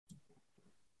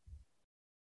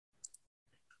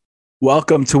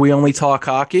Welcome to We Only Talk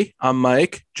Hockey. I'm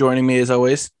Mike. Joining me, as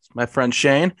always, my friend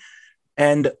Shane.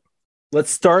 And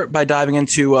let's start by diving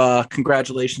into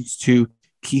congratulations to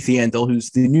Keith Yandel,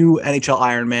 who's the new NHL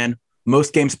Ironman,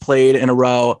 most games played in a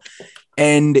row.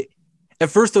 And at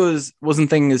first,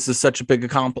 wasn't thinking this is such a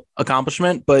big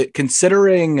accomplishment, but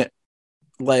considering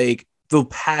like the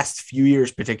past few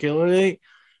years, particularly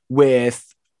with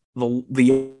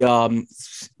the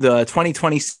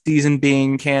 2020 season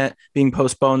being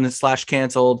postponed /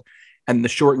 canceled, and the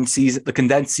shortened season, the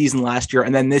condensed season last year,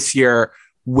 and then this year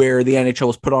where the NHL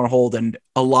was put on hold and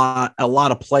a lot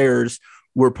of players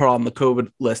were put on the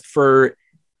COVID list. For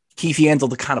Keith Yandel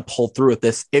to kind of pull through with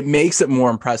this, it makes it more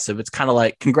impressive. It's kind of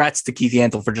like congrats to Keith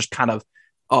Yandel for just kind of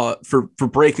for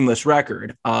breaking this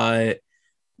record. I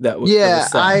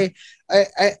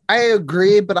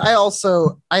agree, but I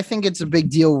think it's a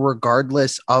big deal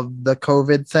regardless of the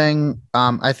COVID thing.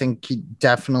 I think he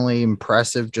definitely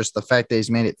impressive, just the fact that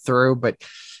he's made it through. But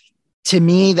to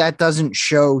me, that doesn't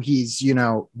show he's,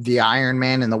 the Iron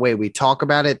Man and the way we talk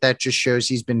about it. That just shows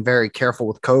he's been very careful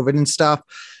with COVID and stuff.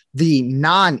 The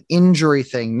non-injury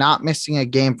thing, not missing a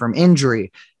game from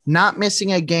injury, not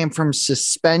missing a game from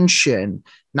suspension,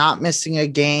 not missing a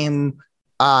game,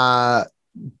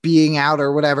 being out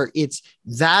or whatever,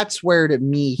 that's where to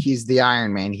me he's the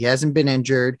Iron Man. He hasn't been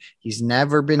injured, he's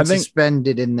never been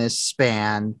suspended in this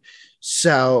span,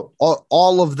 so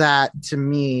all of that to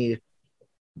me.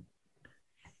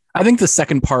 I think the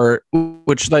second part,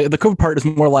 which the COVID part, is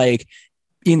more like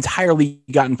he entirely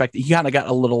got infected. He kind of got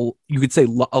a little, you could say,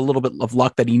 a little bit of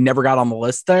luck that he never got on the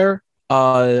list there,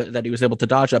 that he was able to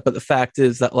dodge that. But the fact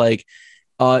is that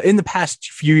in the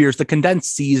past few years, the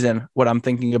condensed season, what I'm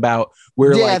thinking about,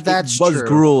 where it was true.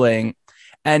 Grueling,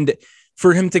 and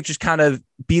for him to just kind of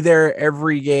be there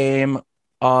every game,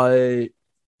 in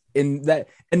that,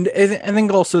 and I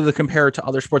think also to compare it to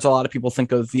other sports, a lot of people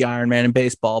think of the Iron Man in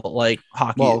baseball, but like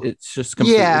hockey, it's just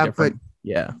completely different.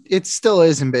 But it still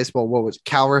is in baseball. What was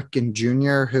Cal Ripken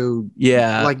Jr. who?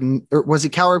 Yeah, or was it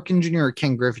Cal Ripken Jr. or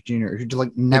Ken Griffey Jr. who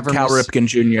never Cal Ripken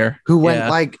Jr. who went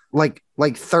like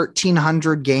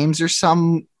 1,300 games or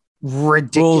some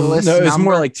ridiculous. Well, no, it's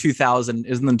more like 2,000,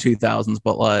 isn't in 2000s,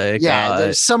 but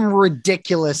there's some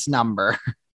ridiculous number.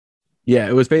 Yeah,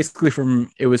 it was basically from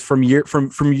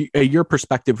a year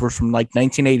perspective, was from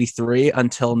 1983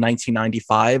 until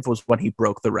 1995 was when he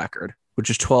broke the record,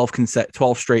 which is 12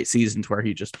 straight seasons where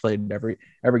he just played every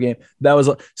game. That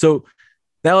was so.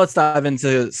 Now let's dive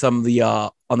into some of the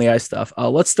on the ice stuff.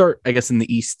 Let's start, I guess, in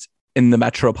the East, in the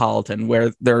Metropolitan,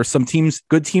 where there are some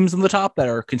good teams on the top that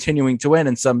are continuing to win,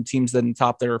 and some teams in the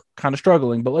top that are kind of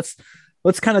struggling. But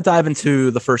let's kind of dive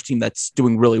into the first team that's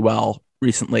doing really well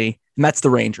recently, and that's the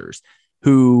Rangers,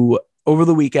 who over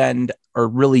the weekend, or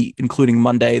really including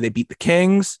Monday, they beat the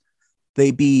Kings,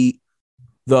 they beat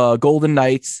the Golden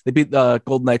Knights, they beat the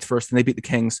Golden Knights first, and they beat the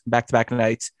Kings back-to-back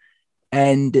nights,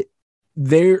 and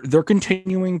they're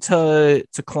continuing to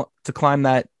climb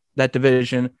that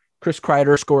division. Chris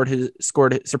Kreider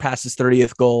surpassed his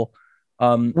 30th goal,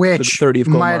 which 30th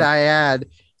goal might I add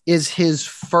is his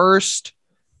first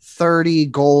 30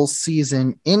 goal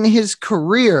season in his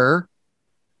career,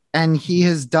 and he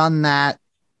has done that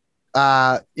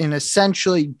in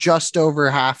essentially just over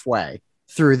halfway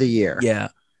through the year.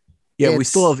 We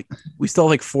still have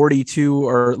like 42,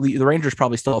 or the Rangers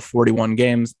probably still have 41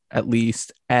 games at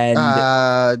least, and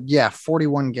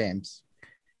 41 games.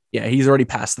 Yeah, he's already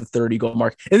passed the 30 goal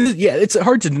mark. And it's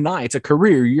hard to deny it's a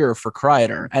career year for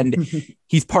Kreider, and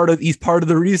he's part of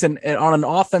the reason, and on an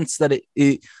offense that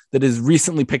has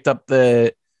recently picked up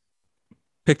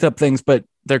things, but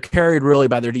they're carried really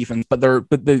by their defense. But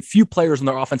the few players in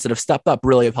their offense that have stepped up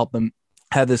really have helped them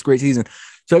have this great season.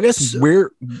 So I guess where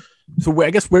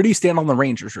do you stand on the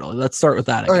Rangers? Really, let's start with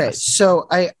that. Okay, so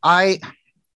I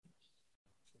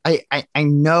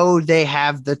know they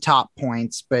have the top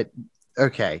points, but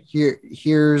okay,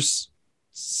 here's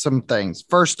some things.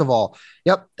 First of all,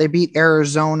 they beat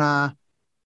Arizona.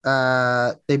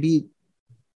 They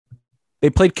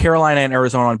played Carolina and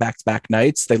Arizona on back-to-back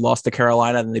nights. They lost to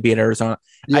Carolina, and they beat Arizona.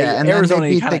 And Arizona, then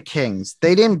they beat the Kings.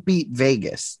 They didn't beat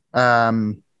Vegas.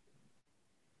 They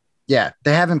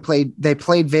haven't played. They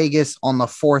played Vegas on the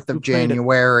 4th of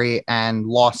January and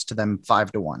lost to them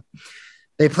 5-1.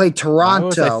 They played Toronto. Why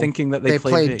was I thinking that they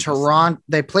played Toronto?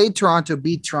 They played Toronto,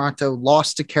 beat Toronto,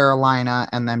 lost to Carolina,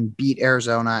 and then beat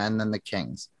Arizona, and then the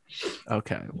Kings.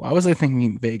 Okay, why was I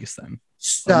thinking Vegas then?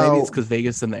 So maybe it's because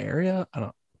Vegas in the area. I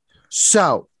don't.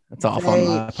 So that's off on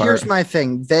my part. Here's my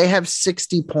thing: they have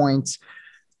 60 points,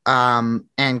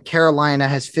 and Carolina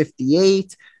has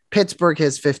 58. Pittsburgh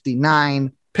has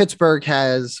 59. Pittsburgh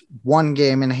has one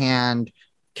game in hand.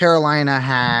 Carolina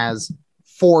has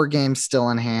 4 games still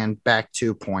in hand, back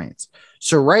 2 points.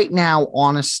 So right now,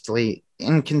 honestly,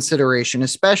 in consideration,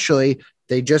 especially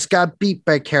they just got beat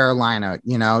by Carolina.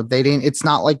 They didn't, it's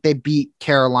not like they beat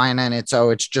Carolina and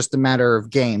it's just a matter of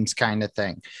games kind of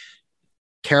thing.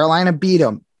 Carolina beat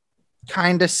them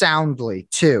kind of soundly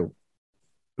too.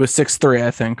 It was 6-3,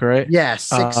 I think, right? Yeah,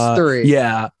 6-3.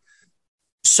 Yeah.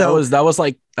 So that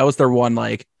was their one,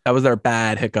 like, that was their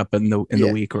bad hiccup in the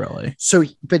week, really. So,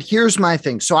 but here's my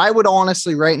thing. So I would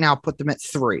honestly right now put them at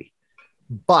 3,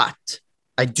 but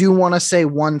I do want to say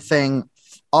one thing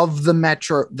of the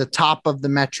Metro, the top of the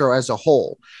Metro as a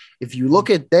whole. If you look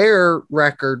at their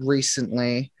record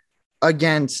recently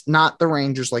against not the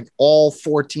Rangers, like all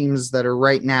 4 teams that are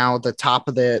right now the top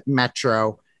of the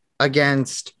Metro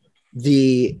against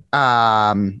the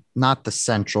not the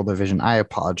Central Division. I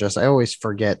apologize. I always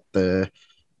forget the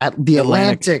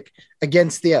Atlantic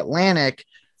against the Atlantic.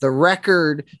 The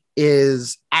record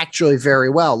is actually very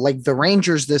well. Like the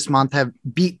Rangers this month have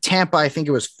beat Tampa. I think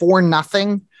it was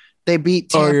 4-0. They beat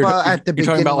Tampa at the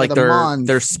beginning about, like, of the month.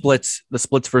 Their splits, the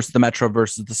splits versus the Metro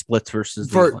versus the splits versus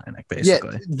the Atlantic,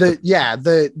 basically.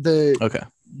 The okay.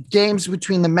 Games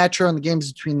between the Metro and the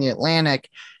games between the Atlantic.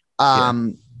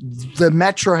 The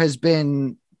Metro has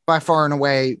been by far and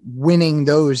away winning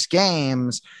those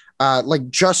games. Like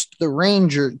just the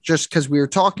Rangers, just because we were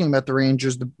talking about the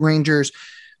Rangers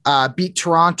beat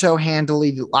Toronto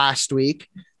handily last week.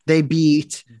 They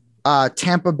beat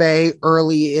Tampa Bay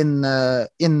early in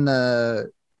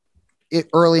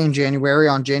January.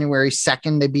 On January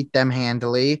 2nd, they beat them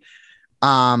handily.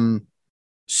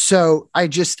 So I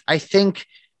think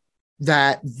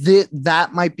that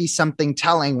might be something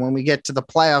telling when we get to the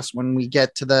playoffs, when we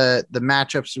get to the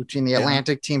matchups between the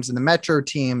Atlantic teams and the Metro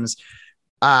teams.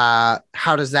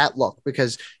 How does that look?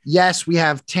 Because yes, we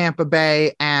have Tampa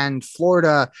Bay and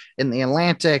Florida in the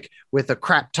Atlantic with a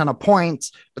crap ton of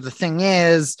points. But the thing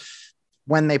is,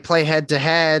 when they play head to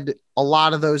head, a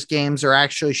lot of those games are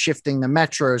actually shifting the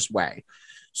Metro's way.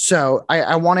 So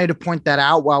I wanted to point that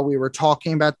out while we were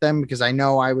talking about them, because I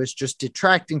know I was just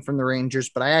detracting from the Rangers,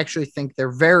 but I actually think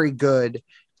they're very good.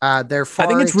 They're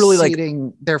far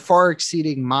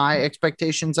exceeding my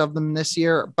expectations of them this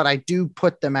year, but I do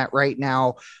put them at right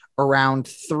now around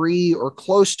 3 or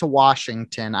close to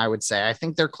Washington. I would say I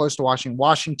think they're close to Washington.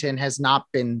 Washington has not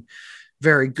been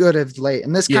very good of late,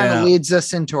 and this kind of leads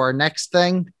us into our next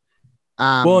thing.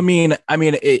 Well, I mean,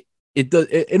 it does,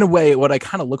 in a way, what I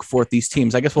kind of look for at these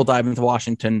teams. I guess we'll dive into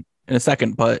Washington in a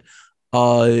second, but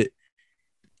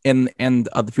and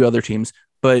a few other teams,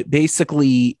 but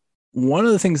basically, one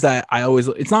of the things that I always,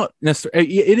 it's not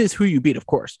necessarily, it is who you beat, of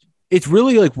course. It's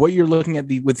really like what you're looking at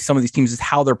with some of these teams is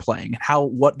how they're playing,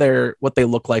 what they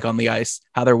look like on the ice,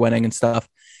 how they're winning and stuff.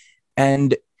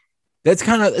 And it's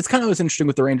kind of what's interesting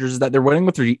with the Rangers is that they're winning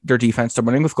with their defense, they're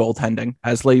winning with goaltending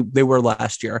as they were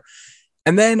last year.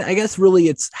 And then I guess really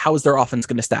it's how is their offense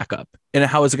going to stack up, and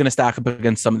how is it going to stack up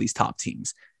against some of these top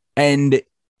teams, and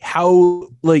how,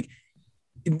 like,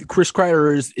 Chris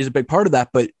Kreider is a big part of that.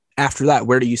 But after that,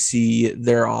 where do you see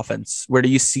their offense? Where do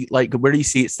you see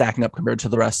it stacking up compared to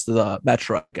the rest of the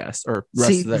Metro, I guess, or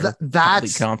rest of their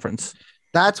conference?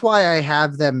 That's why I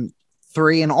have them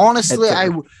 3. And honestly, I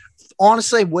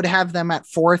would have them at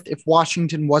 4th if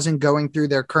Washington wasn't going through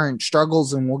their current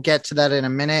struggles. And we'll get to that in a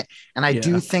minute. And I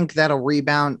do think that'll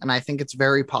rebound. And I think it's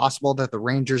very possible that the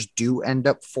Rangers do end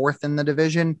up 4th in the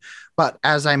division. But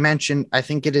as I mentioned, I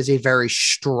think it is a very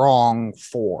strong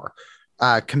 4.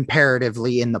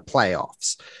 Comparatively in the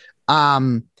playoffs,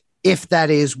 if that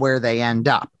is where they end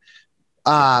up.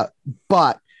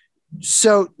 But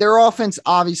so their offense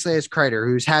obviously has Kreider,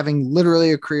 who's having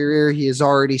literally a career year. He has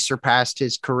already surpassed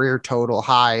his career total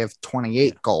high of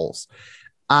 28 goals.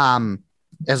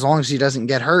 As long as he doesn't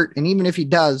get hurt. And even if he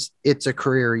does, it's a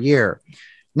career year.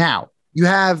 Now you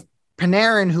have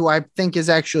Panarin, who I think is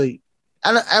actually,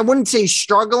 I wouldn't say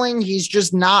struggling. He's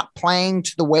just not playing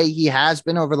to the way he has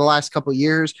been over the last couple of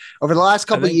years. Over the last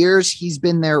couple of years, he's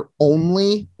been their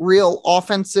only real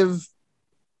offensive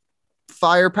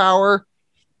firepower.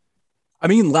 I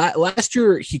mean, last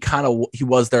year he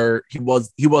was what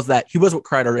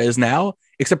Kreider is now,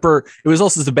 except for it was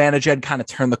also Zibanejad kind of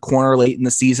turned the corner late in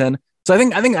the season. So I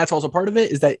think that's also part of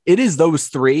it, is that it is those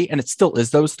 3, and it still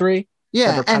is those 3.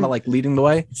 Yeah, they're kind of like leading the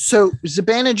way. So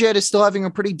Zibanejad is still having a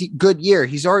pretty good year.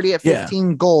 He's already at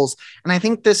 15 goals. And I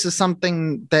think this is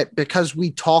something that, because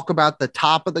we talk about the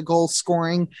top of the goal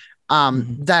scoring,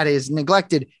 that is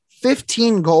neglected.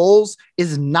 15 goals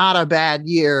is not a bad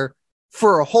year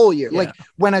for a whole year. Yeah. Like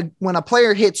when a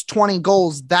player hits 20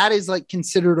 goals, that is like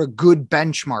considered a good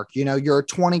benchmark. You know, you're a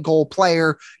 20 goal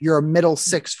player, you're a middle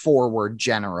six forward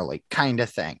generally, kind of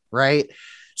thing, right?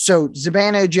 So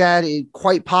Zibanejad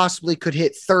quite possibly could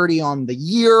hit 30 on the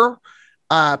year.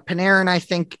 Panarin, I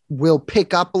think, will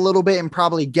pick up a little bit and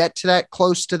probably get to that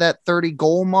close to that 30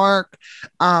 goal mark.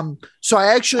 So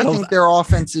I actually think their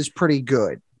offense is pretty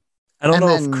good. I don't know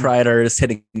if Kreider is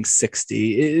hitting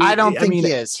 60. I don't think he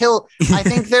is. I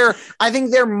think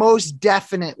there most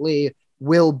definitely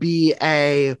will be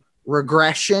a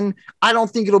regression. I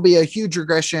don't think it'll be a huge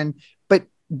regression, but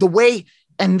the way,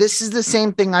 and this is the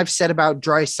same thing I've said about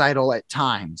Draisaitl at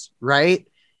times, right?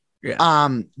 Yeah.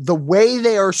 The way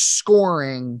they are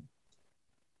scoring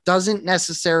doesn't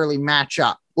necessarily match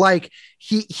up. Like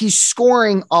he's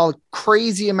scoring a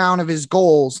crazy amount of his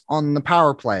goals on the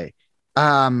power play.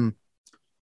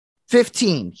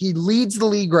 15. He leads the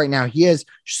league right now. He has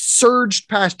surged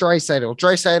past Draisaitl.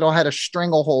 Draisaitl had a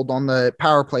stranglehold on the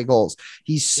power play goals.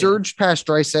 He surged past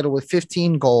Draisaitl with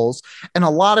 15 goals, and a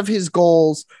lot of his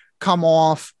goals come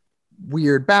off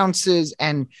weird bounces,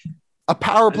 and a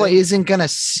power play isn't going to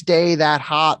stay that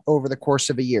hot over the course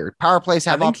of a year. Power plays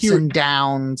have ups and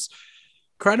downs.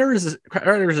 Kreider is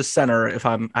a center.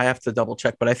 I have to double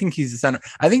check, but I think he's a center.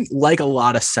 I think like a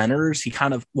lot of centers, he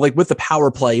kind of like with the power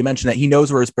play, you mentioned that he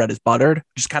knows where his bread is buttered,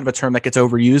 just kind of a term that gets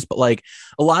overused. But like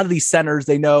a lot of these centers,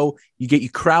 they know you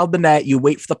crowd the net, you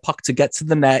wait for the puck to get to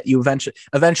the net. You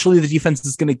eventually the defense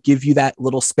is going to give you that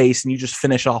little space and you just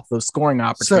finish off those scoring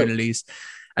opportunities.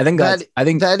 I think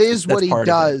that is what he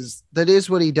does. That is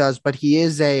what he does. But he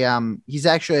is he's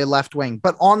actually a left wing.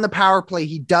 But on the power play,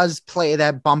 he does play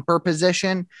that bumper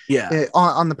position. Yeah.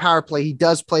 On the power play, he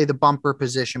does play the bumper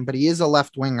position, but he is a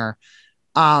left winger.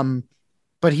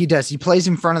 But he plays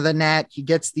in front of the net. He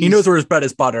knows where his bread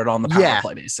is buttered on the power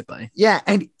play, basically. Yeah.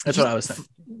 And that's what I was saying.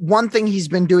 One thing he's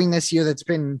been doing this year that's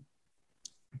been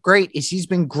great is he's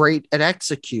been great at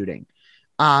executing.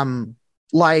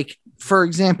 Like, for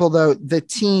example, though, their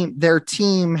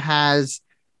team has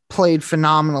played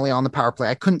phenomenally on the power play.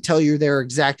 I couldn't tell you their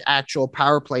exact actual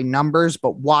power play numbers,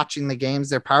 but watching the games,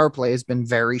 their power play has been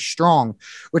very strong,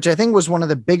 which I think was one of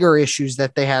the bigger issues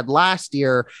that they had last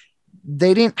year.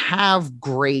 They didn't have a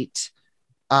great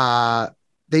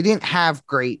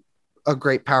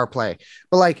power play,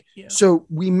 but so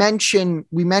we mentioned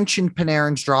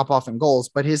Panarin's drop off in goals,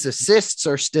 but his assists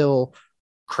are still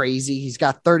crazy. He's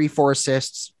got 34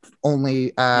 assists,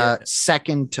 only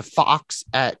second to Fox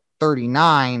at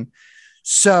 39.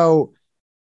 So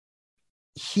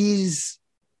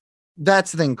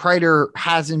that's the thing. Kreider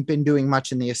hasn't been doing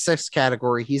much in the assist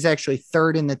category. He's actually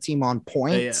third in the team on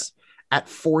points at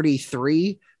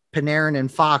 43. Panarin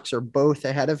and Fox are both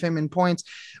ahead of him in points,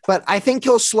 but I think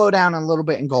he'll slow down a little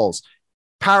bit in goals.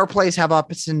 Power plays have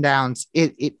ups and downs.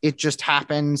 It just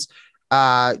happens.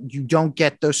 You don't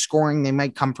get those scoring. They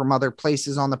might come from other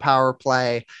places on the power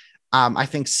play. I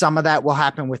think some of that will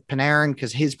happen with Panarin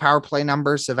because his power play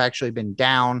numbers have actually been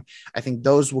down. I think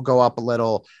those will go up a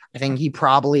little. I think he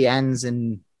probably ends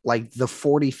in like the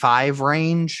 45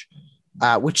 range,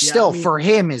 which for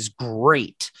him is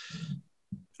great.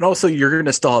 And also, you're going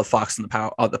to still have Fox in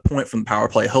the point from the power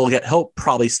play. He'll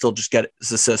probably still just get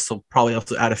his assists. He'll probably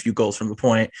also add a few goals from the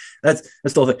point. That's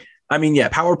still the thing. I mean,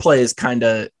 power play is kind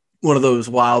of one of those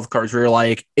wild cards where you're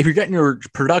like, if you're getting your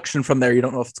production from there, you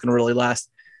don't know if it's going to really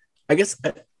last. I guess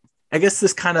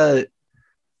this kind of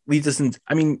leads us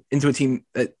into a team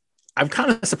that I'm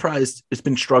kind of surprised it's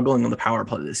been struggling on the power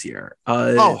play this year.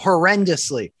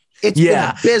 Horrendously. It's been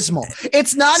abysmal.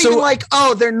 It's not even like,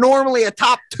 they're normally a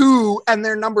top 2 and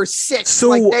they're number 6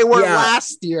 like they were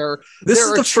last year.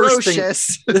 They're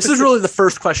atrocious. This is really the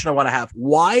first question I want to have.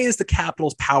 Why is the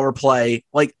Capitals power play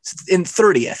like in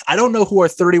 30th? I don't know who are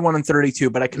 31 and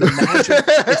 32, but I can imagine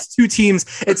it's two teams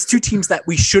that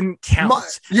we shouldn't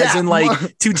count. As in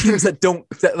like two teams that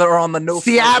are on the no.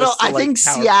 Seattle, I think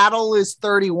Seattle is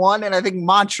 31 and I think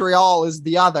Montreal is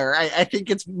the other. I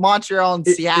think it's Montreal and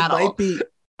Seattle. It might be.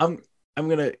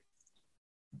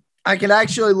 I can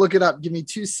actually look it up. Give me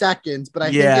 2 seconds, but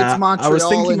I think it's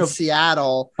Montreal and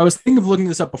Seattle. I was thinking of looking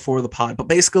this up before the pod, but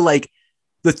basically like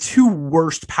the 2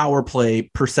 worst power play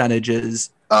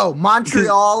percentages. Oh,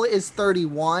 Montreal is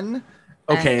 31.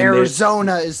 Okay. And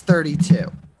Arizona is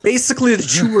 32. Basically the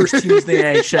 2 worst teams in the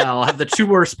NHL have the 2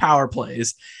 worst power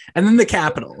plays. And then the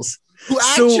Capitals. Who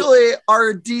actually are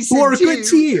a decent a good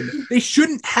team. They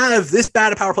shouldn't have this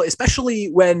bad a power play, especially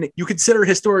when you consider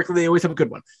historically they always have a good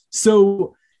one.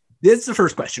 So this is the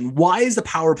first question. Why is the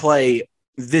power play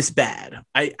this bad.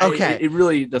 Okay. It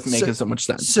really doesn't make so much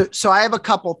sense. So I have a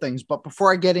couple things, but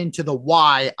before I get into the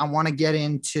why, I want to get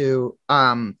into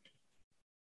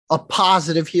a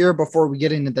positive here before we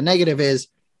get into the negative is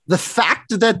the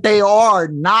fact that they are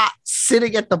not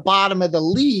sitting at the bottom of the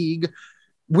league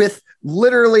with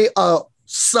literally a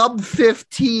sub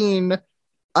 15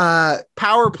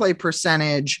 power play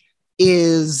percentage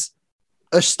is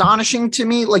astonishing to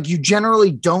me. Like, you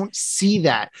generally don't see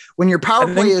that when your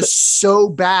power play is so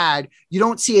bad. You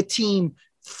don't see a team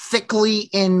thickly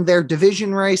in their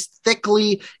division race,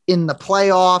 thickly in the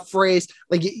playoff race.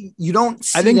 Like, you don't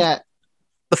see that.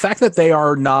 The fact that they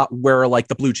are not where like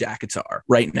the Blue Jackets are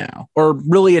right now, or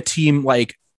really a team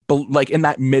like in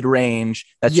that mid range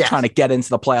that's trying to get into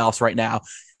the playoffs right now.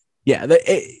 Yeah,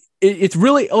 it's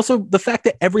really also the fact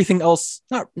that everything else,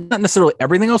 not necessarily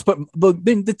everything else, but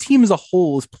the team as a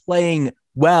whole is playing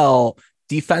well.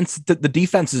 The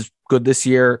defense is good this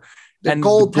year, and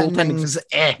goaltending's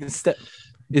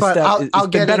I'll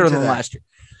get better than last year.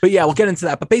 But yeah, we'll get into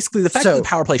that. But basically, the fact that the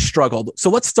power play struggled.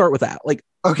 So let's start with that. Like,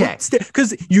 okay,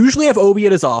 because you usually have Ovi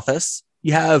at his office.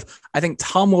 You have, I think,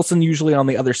 Tom Wilson usually on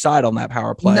the other side on that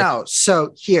power play. No,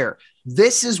 so here,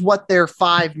 this is what their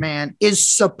 5-man is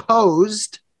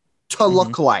supposed to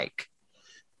look like.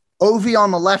 Ovi on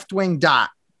the left wing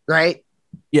dot, right?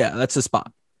 Yeah, that's his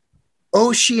spot.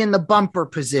 Oshie in the bumper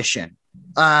position.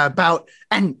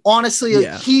 And honestly,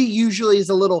 he usually is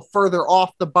a little further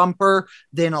off the bumper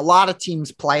than a lot of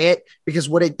teams play it, because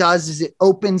what it does is it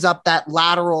opens up that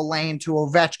lateral lane to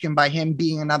Ovechkin by him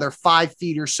being another 5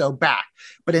 feet or so back.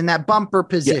 But in that bumper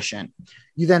position,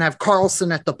 you then have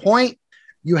Carlson at the point.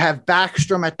 You have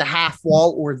Backstrom at the half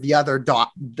wall, or the other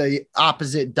dot, the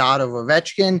opposite dot of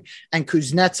Ovechkin, and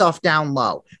Kuznetsov down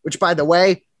low, which, by the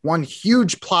way, one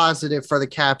huge positive for the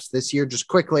Caps this year, just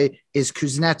quickly, is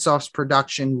Kuznetsov's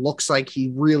production looks like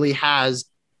he really has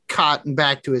gotten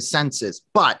back to his senses.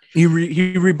 But he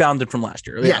rebounded from last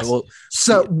year. Yes.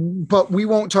 But we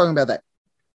won't talk about that.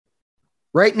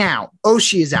 Right now,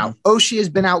 Oshie is out. Oshie has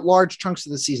been out large chunks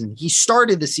of the season. He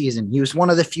started the season. He was one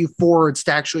of the few forwards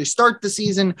to actually start the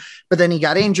season, but then he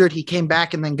got injured. He came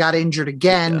back and then got injured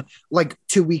again like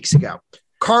 2 weeks ago.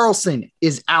 Carlson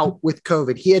is out with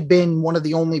COVID. He had been one of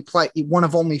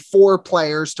only 4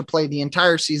 players to play the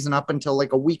entire season up until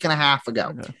like a week and a half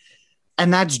ago. Okay.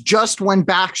 And that's just when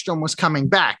Backstrom was coming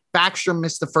back. Backstrom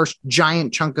missed the first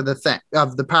giant chunk of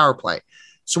the power play.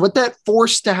 So what that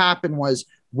forced to happen was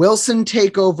Wilson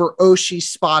take over Oshie's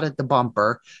spot at the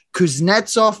bumper.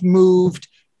 Kuznetsov moved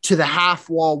to the half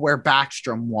wall where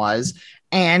Backstrom was.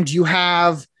 And you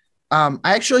have, I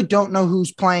actually don't know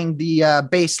who's playing the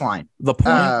baseline. The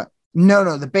point?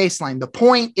 No, the baseline. The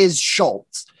point is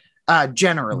Schultz,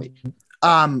 generally.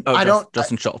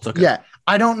 Justin Schultz. Okay. Yeah.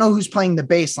 I don't know who's playing the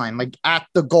baseline, like at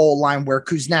the goal line where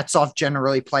Kuznetsov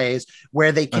generally plays,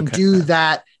 where they can do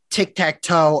that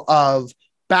tic-tac-toe of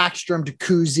Backstrom to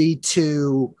Kuzi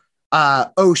to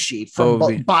Oshie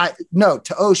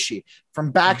to Oshie,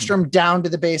 from Backstrom down to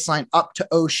the baseline up to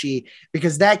Oshie,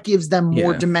 because that gives them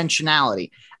more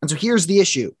dimensionality. And so here's the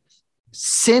issue.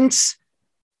 Since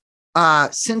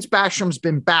Backstrom's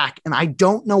been back, and I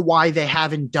don't know why they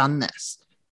haven't done this,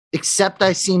 except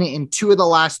I've seen it in 2 of the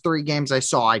last 3 games I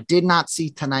saw. I did not see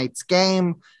tonight's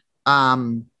game,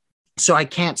 so I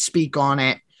can't speak on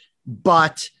it,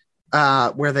 but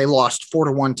where they lost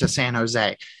 4-1 to San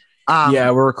Jose.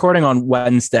 We're recording on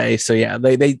Wednesday, so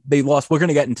they lost. We're going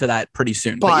to get into that pretty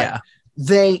soon, but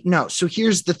So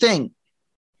here's the thing.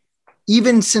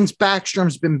 Even since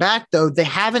Backstrom's been back, though, they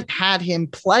haven't had him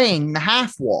playing the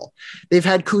half wall. They've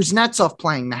had Kuznetsov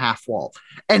playing the half wall.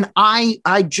 And as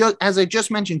I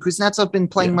just mentioned, Kuznetsov been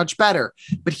playing much better.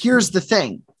 But here's the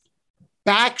thing.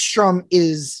 Backstrom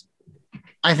is,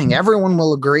 I think everyone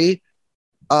will agree,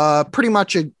 pretty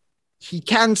much he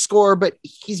can score, but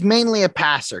he's mainly a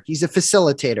passer. He's a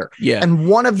facilitator. Yeah. And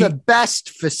one of the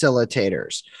best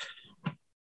facilitators.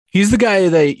 He's the guy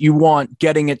that you want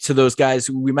getting it to those guys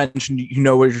who we mentioned,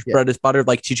 where your bread is buttered,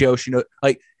 like TJ Oshie,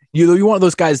 like you want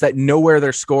those guys that know where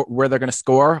they're going to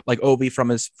score, like Ovi from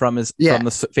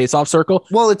the face-off circle.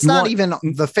 Well, it's not even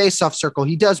the face-off circle.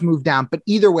 He does move down, but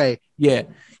either way. Yeah.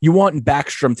 You want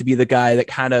Backstrom to be the guy that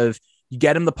kind of, you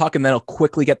get him the puck and then he'll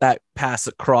quickly get that pass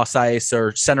across ice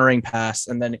or centering pass,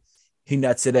 and then he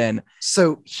nets it in.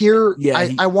 So here,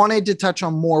 I wanted to touch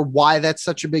on more why that's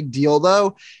such a big deal,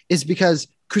 though, is because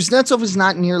Kuznetsov is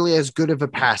not nearly as good of a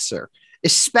passer,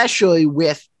 especially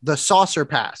with the saucer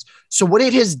pass. So what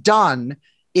it has done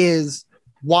is,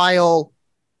 while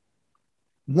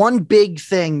one big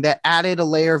thing that added a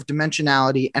layer of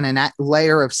dimensionality and a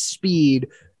layer of speed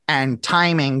and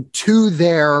timing to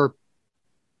their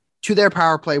to their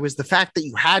power play was the fact that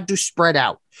you had to spread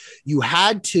out. You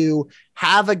had to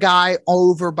have a guy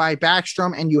over by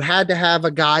Backstrom and you had to have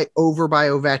a guy over by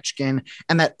Ovechkin,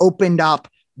 and that opened up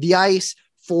the ice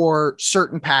for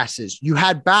certain passes. You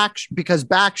had because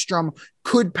Backstrom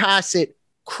could pass it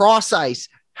cross ice,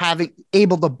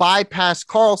 able to bypass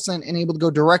Karlsson and able to go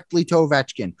directly to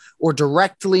Ovechkin or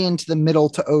directly into the middle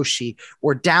to Oshie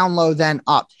or down low, then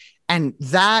up. And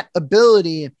that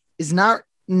ability is not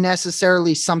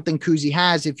necessarily something Kuzi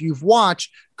has. If you've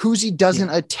watched, Kuzi doesn't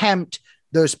attempt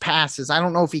those passes. I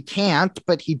don't know if he can't,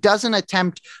 but he doesn't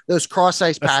attempt those cross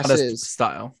ice passes.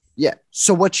 Style. Yeah.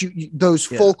 So those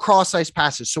full cross ice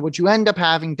passes. So what you end up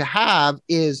having to have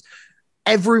is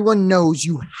everyone knows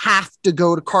you have to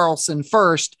go to Karlsson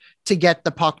first to get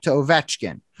the puck to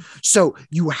Ovechkin. So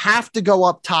you have to go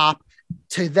up top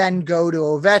to then go to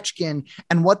Ovechkin.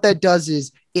 And what that does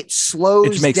is it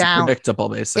slows it makes down. It predictable,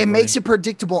 basically. It makes it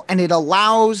predictable, and it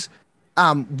allows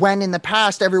when in the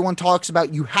past everyone talks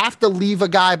about you have to leave a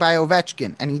guy by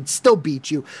Ovechkin and he'd still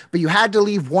beat you, but you had to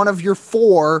leave one of your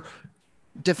 4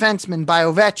 defensemen by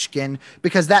Ovechkin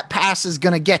because that pass is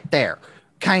going to get there,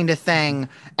 kind of thing.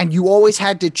 And you always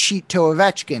had to cheat to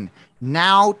Ovechkin.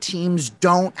 Now teams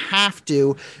don't have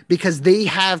to because they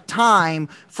have time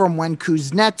from when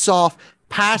Kuznetsov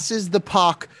passes the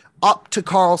puck up to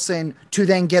Karlsson to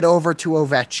then get over to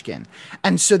Ovechkin.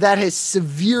 And so that has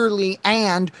severely,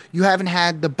 and you haven't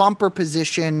had the bumper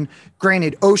position.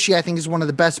 Granted, Oshie, I think, is one of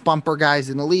the best bumper guys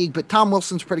in the league, but Tom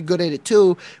Wilson's pretty good at it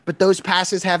too. But those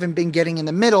passes haven't been getting in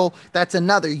the middle. That's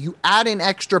another. You add an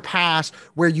extra pass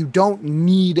where you don't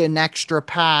need an extra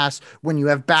pass when you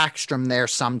have Backstrom there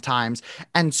sometimes.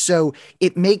 And so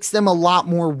it makes them a lot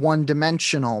more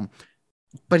one-dimensional.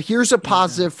 But here's a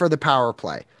positive for the power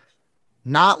play.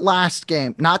 Not last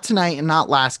game, not tonight and not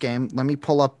last game. Let me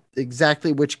pull up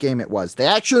exactly which game it was. They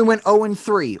actually went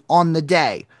 0-3 on the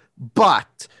day,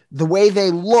 but the way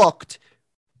they looked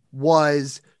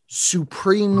was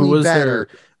supremely better.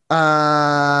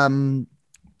 Let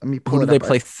me pull Who it did they up.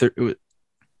 play through?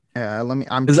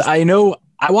 I know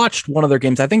I watched one of their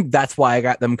games. I think that's why I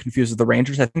got them confused with the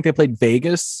Rangers. I think they played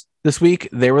Vegas this week.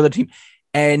 They were the team,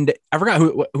 and I forgot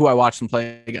who I watched them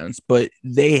play against, but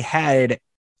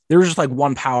there was just like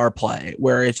one power play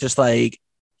where it's just like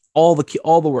all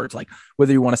the words, like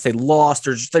whether you want to say lost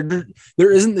or just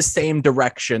there isn't the same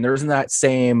direction. There isn't that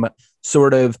same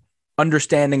sort of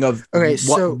understanding of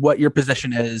what your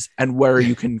position is and where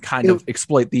you can kind of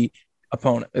exploit the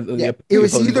opponent. It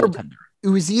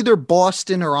was either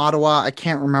Boston or Ottawa. I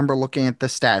can't remember looking at the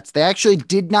stats. They actually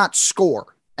did not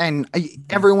score. And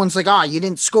everyone's like, you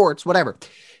didn't score. It's whatever.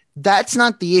 That's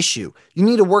not the issue. You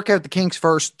need to work out the kinks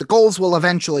first. The goals will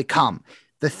eventually come.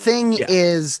 The thing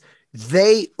is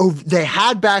they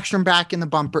had Backstrom back in the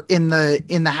bumper in the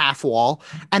half wall,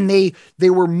 and they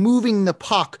were moving the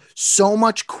puck so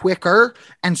much quicker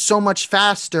and so much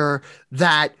faster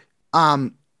that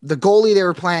the goalie they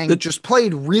were playing just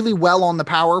played really well on the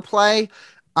power play.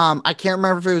 I can't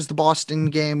remember if it was the Boston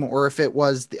game or if it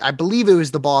was I believe it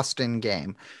was the Boston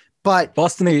game. But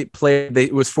Boston, it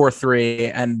was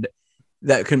 4-3, and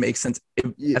that could make sense.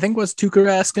 I think it was Tuukka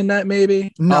Rask in that,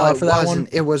 maybe. No, it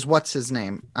wasn't. It was what's his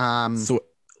name? So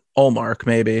Ullmark,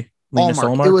 maybe.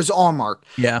 Ullmark. It was Ullmark.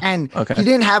 Yeah, and he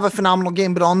didn't have a phenomenal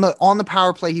game, but on the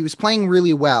power play, he was playing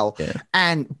really well.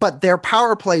 Yeah. But their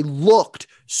power play looked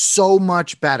so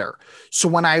much better. So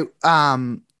when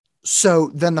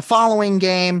so then the following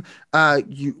game,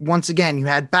 once again you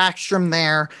had Backstrom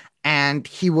there. And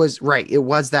he was right. It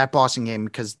was that Boston game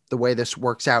because the way this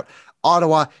works out.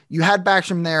 Ottawa, you had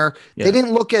Backstrom there. Yeah. They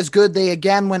didn't look as good. They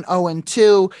again went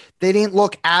 0-2. They didn't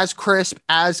look as crisp,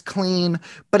 as clean,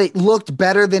 but it looked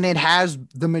better than it has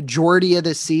the majority of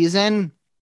the season.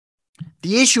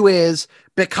 The issue is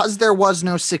because there was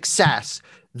no success,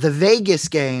 the Vegas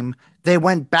game, they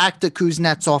went back to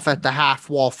Kuznetsov at the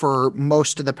half wall for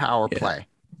most of the power play.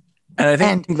 And I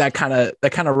think that kind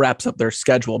of wraps up their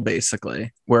schedule,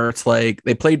 basically, where it's like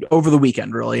they played over the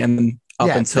weekend, really, and then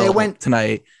until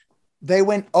tonight. They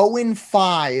went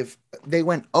 0-5. They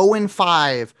went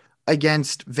 0-5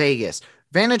 against Vegas.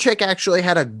 Vanacek actually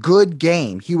had a good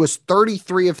game. He was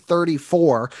 33 of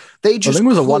 34. I think it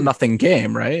was a 1-0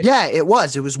 game, right? Yeah, it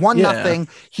was. It was 1-0.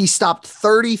 He stopped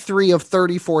 33 of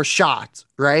 34 shots,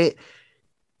 right?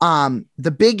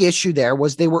 The big issue there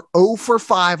was they were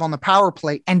 0-5 on the power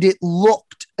play, and it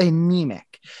looked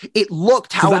anemic. It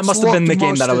looked how that must have been the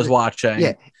game that I was watching.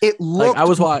 Yeah, it looked. I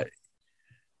was watching.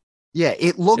 Yeah,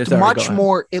 it looked much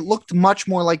more. It looked much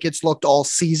more like it's looked all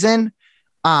season.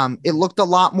 It looked a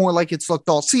lot more like it's looked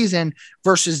all season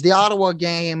versus the Ottawa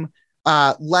game.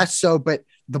 Less so, but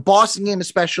the Boston game,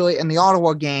 especially, and the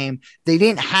Ottawa game, they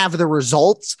didn't have the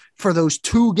results for those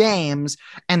two games,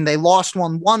 and they lost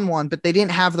 1-1, but they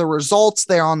didn't have the results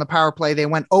there on the power play. They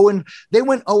went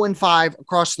 0-5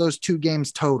 across those two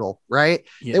games total, right?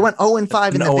 Yeah. They went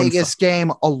 0-5 in the Vegas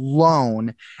game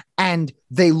alone, and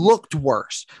they looked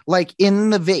worse. Like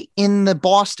in the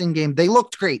Boston game, they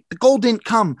looked great. The goal didn't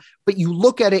come, but you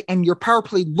look at it and your power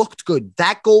play looked good.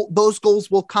 Those goals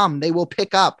will come. They will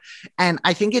pick up. And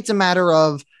I think it's a matter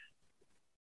of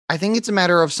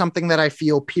something that I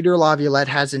feel Peter Laviolette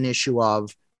has an issue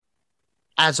of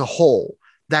as a whole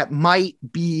that might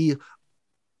be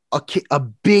a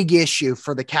big issue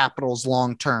for the Capitals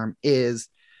long term is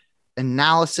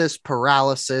analysis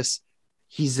paralysis.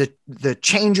 He's the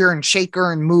changer and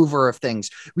shaker and mover of things.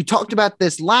 We talked about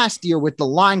this last year with the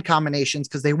line combinations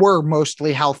because they were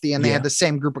mostly healthy and they had the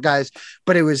same group of guys,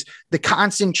 but it was the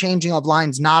constant changing of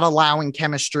lines, not allowing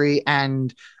chemistry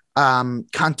and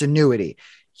continuity.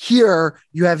 Here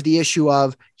you have the issue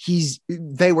of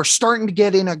they were starting to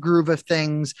get in a groove of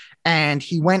things and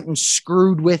he went and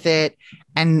screwed with it.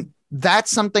 And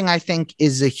that's something I think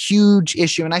is a huge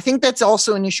issue. And I think that's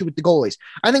also an issue with the goalies.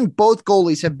 I think both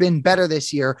goalies have been better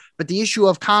this year, but the issue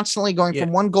of constantly going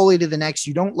from one goalie to the next,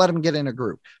 you don't let them get in a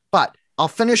group. But I'll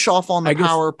finish off on the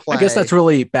power play. I guess that's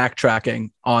really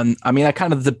backtracking on, that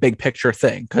kind of the big picture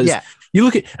thing. Cause you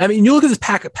look at this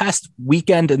past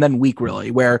weekend and then week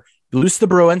really where you lose to the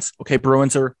Bruins. Okay.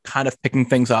 Bruins are kind of picking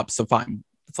things up. So fine.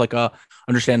 It's like a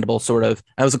understandable sort of,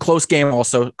 it was a close game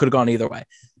also could have gone either way.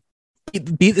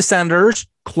 Beat the Senators,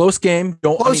 close game.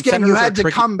 You had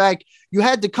to come back. You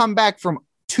had to come back from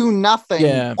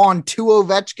 2-0 on 2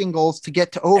 Ovechkin goals to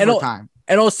get to overtime.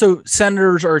 And also,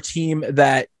 Senators are a team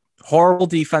that horrible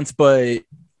defense, but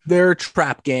they're a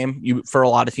trap game. For a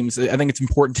lot of teams, I think it's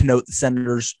important to note the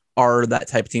Senators are that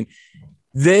type of team.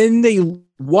 Then they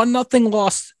 1-0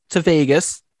 lost to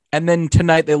Vegas, and then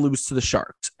tonight they lose to the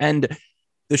Sharks. And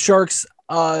the Sharks,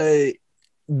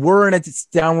 were in a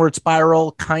downward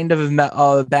spiral, kind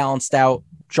of balanced out.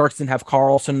 Sharks didn't have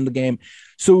Carlson in the game.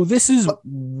 So this is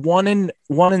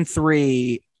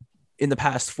 1-3 in the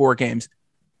past 4 games.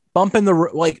 Bump in the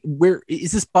where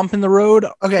is this bump in the road?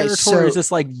 Okay, territory, or is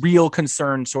this like real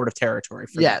concern sort of territory?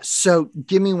 For you? So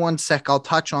give me 1 sec. I'll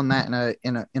touch on that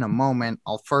in a moment.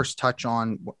 I'll first touch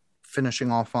on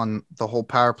finishing off on the whole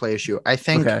power play issue. I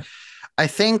think,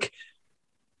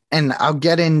 and I'll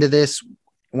get into this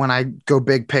when I go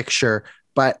big picture,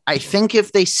 but I think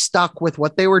if they stuck with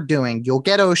what they were doing, you'll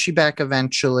get Oshie back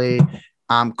eventually.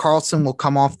 Carlson will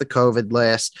come off the COVID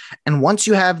list. And once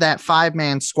you have that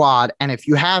 5-man squad, and if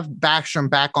you have Backstrom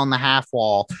back on the half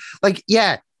wall,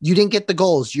 you didn't get the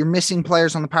goals. You're missing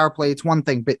players on the power play. It's one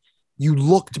thing, but you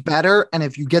looked better. And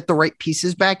if you get the right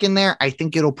pieces back in there, I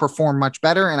think it'll perform much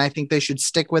better. And I think they should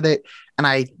stick with it. And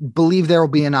I believe there will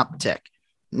be an uptick.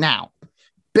 Now,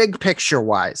 big picture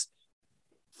wise,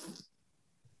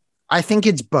 I think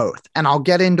it's both, and I'll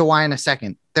get into why in a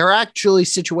second. Their actually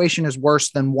situation is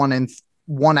worse than 1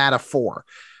 out of 4.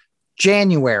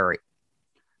 January,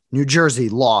 New Jersey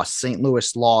lost, St.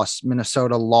 Louis lost,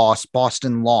 Minnesota lost,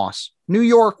 Boston lost, New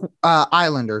York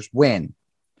Islanders win,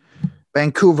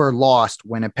 Vancouver lost,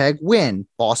 Winnipeg win,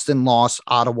 Boston lost,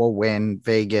 Ottawa win,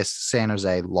 Vegas, San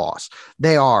Jose lost.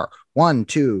 They are 1,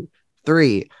 2,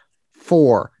 3,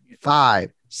 4,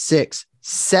 5, 6,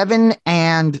 7,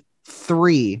 and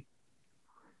 3.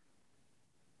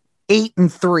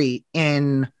 8-3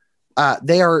 in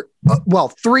they are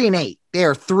 3-8. They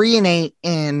are 3-8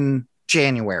 in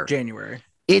January.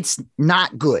 It's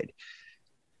not good.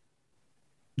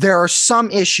 There are some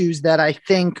issues that I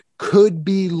think could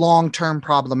be long-term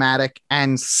problematic,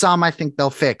 and some I think they'll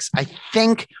fix. I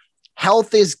think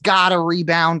health has got to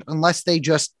rebound unless they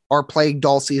just are plagued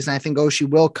all season. I think Oshie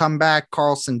will come back.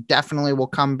 Carlson definitely will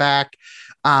come back.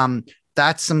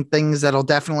 That's some things that'll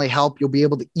definitely help. You'll be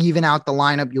able to even out the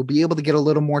lineup. You'll be able to get a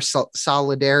little more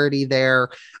solidarity there,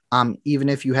 even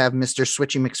if you have Mr.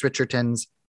 Switchy McSwitchertons.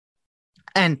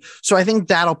 And so I think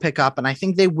that'll pick up, and I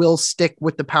think they will stick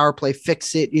with the power play,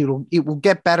 fix it. It will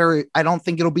get better. I don't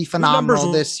think it'll be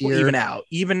phenomenal this year. Even out,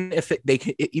 even if they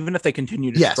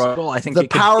continue to struggle, I think the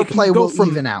power play will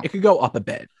even out. It could go up a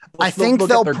bit. I think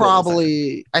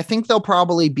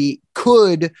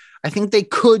they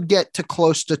could get to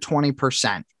close to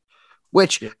 20%,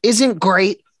 which isn't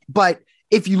great. But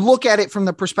if you look at it from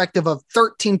the perspective of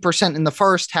 13% in the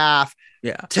first half,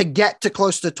 to get to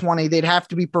close to 20, they'd have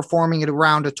to be performing at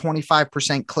around a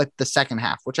 25% clip the second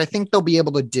half, which I think they'll be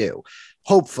able to do.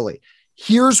 Hopefully.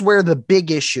 Here's where the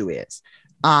big issue is.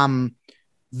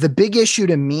 The big issue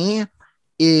to me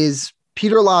is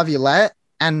Peter Laviolette,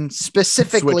 and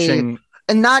specifically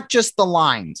and not just the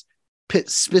lines,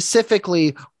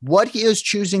 specifically what he is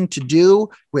choosing to do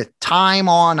with time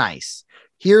on ice.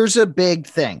 Here's a big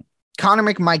thing. Connor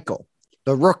McMichael,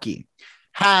 the rookie,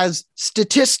 has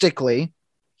statistically,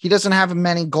 he doesn't have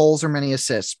many goals or many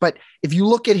assists, but if you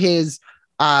look at his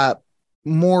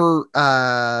more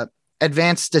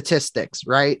advanced statistics,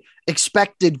 right?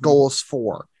 Expected goals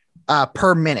for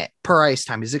per minute, per ice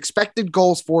time. His expected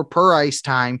goals for per ice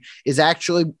time is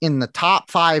actually in the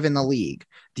top 5 in the league.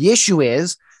 The issue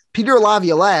is Peter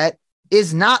Laviolette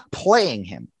is not playing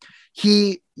him.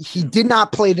 He did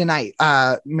not play tonight.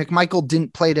 McMichael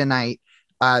didn't play tonight.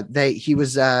 He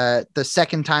was the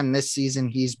second time this season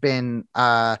he's been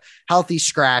healthy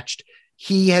scratched.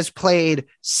 He has played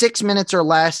 6 minutes or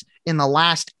less in the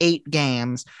last 8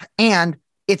 games, and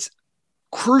it's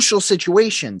crucial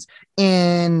situations.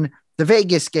 In the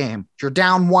Vegas game, you're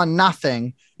down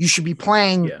 1-0. You should be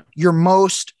playing your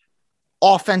most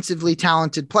offensively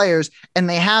talented players, and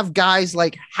they have guys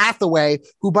like Hathaway,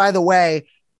 who, by the way,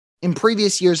 in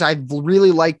previous years, I've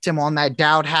really liked him on that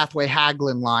Dowd, Hathaway,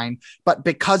 Hagelin line, but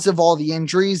because of all the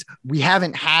injuries, we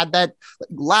haven't had that.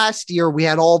 Last year, we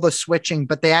had all the switching,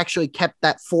 but they actually kept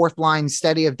that 4th line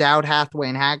steady of Dowd, Hathaway,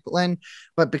 and Hagelin.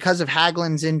 But because of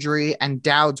Hagelin's injury and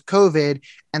Dowd's COVID,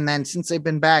 and then since they've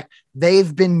been back,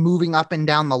 they've been moving up and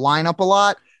down the lineup a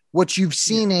lot. What you've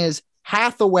seen is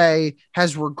Hathaway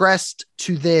has regressed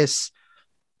to this.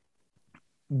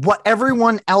 What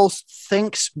everyone else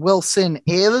thinks Wilson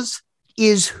is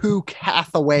who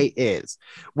Hathaway is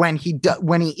when he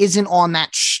isn't on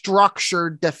that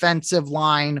structured defensive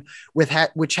line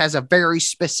which has a very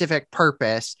specific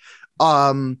purpose.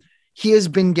 He has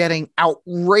been getting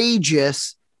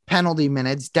outrageous penalty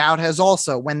minutes. Dowd has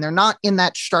also, when they're not in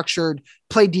that structured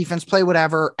play defense, play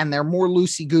whatever, and they're more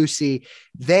loosey-goosey,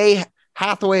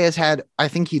 Hathaway has had, I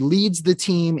think he leads the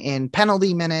team in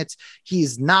penalty minutes.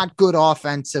 He's not good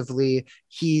offensively.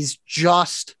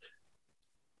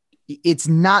 It's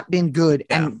not been good.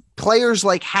 Yeah. And players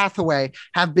like Hathaway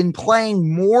have been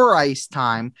playing more ice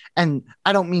time. And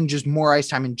I don't mean just more ice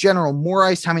time in general, more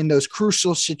ice time in those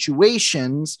crucial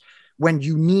situations when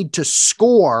you need to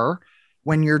score,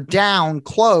 when you're down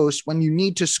close, when you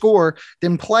need to score,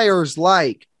 than players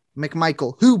like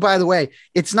McMichael, who, by the way,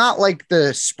 it's not like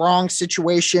the Sprong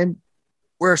situation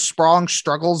where Sprong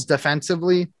struggles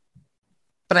defensively,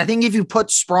 but I think if you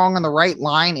put Sprong on the right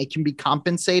line, it can be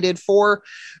compensated for.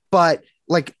 But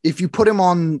like if you put him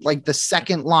on like the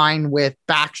second line with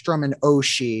Backstrom and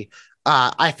Oshie,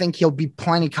 I think he'll be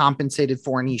plenty compensated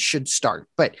for and he should start.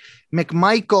 But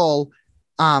McMichael,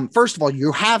 first of all,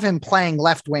 you have him playing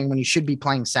left wing when he should be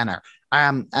playing center.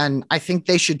 And I think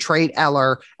they should trade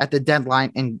Eller at the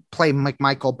deadline and play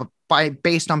McMichael, but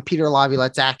based on Peter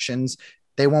Laviolette's actions,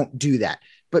 they won't do that.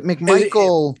 But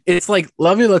McMichael, it's like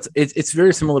Laviolette. It's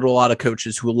very similar to a lot of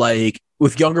coaches who, like,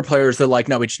 with younger players, they're like,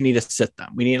 no, we just need to sit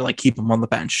them. We need to like keep them on the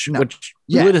bench, which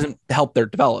really doesn't help their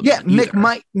development. Yeah,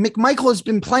 McMichael has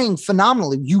been playing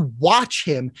phenomenally. You watch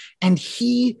him, and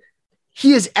he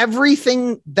is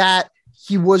everything that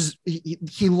he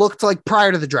looked like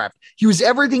prior to the draft. He was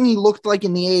everything he looked like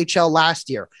in the AHL last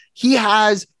year. He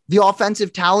has the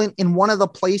offensive talent in one of the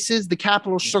places the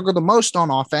Capitals struggle the most on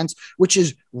offense, which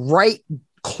is right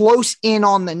close in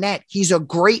on the net. He's a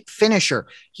great finisher.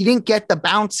 He didn't get the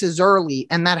bounces early,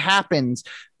 and that happens,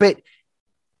 but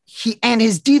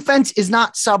his defense is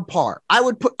not subpar. I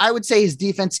would say his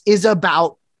defense is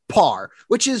about par,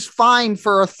 which is fine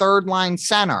for a third line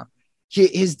center.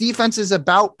 His defense is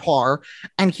about par,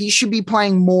 and he should be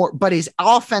playing more, but his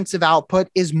offensive output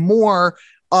is more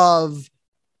of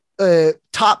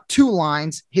top 2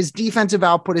 lines. His defensive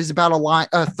output is about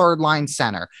a third line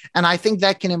center. And I think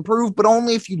that can improve, but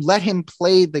only if you let him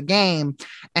play the game.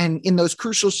 And in those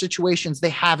crucial situations, they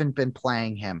haven't been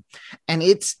playing him. And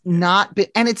it's not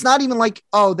even like,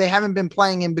 oh, they haven't been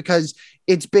playing him because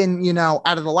it's been,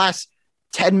 out of the last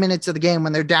 10 minutes of the game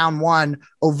when they're down 1,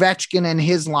 Ovechkin and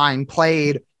his line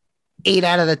played 8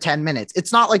 out of the 10 minutes.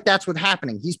 It's not like that's what's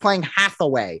happening. He's playing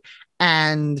Hathaway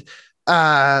and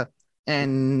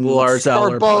Lars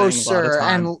Eller Barbosa,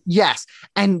 and yes,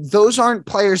 and those aren't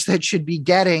players that should be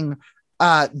getting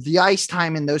the ice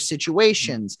time in those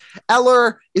situations.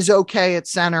 Eller is okay at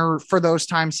center for those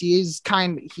times. He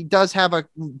does have a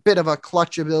bit of a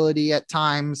clutch ability at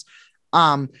times,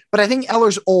 but I think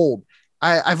Eller's old.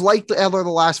 I've liked Eller the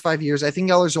last 5 years. I think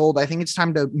Eller's old. I think it's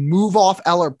time to move off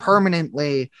Eller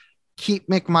permanently. Keep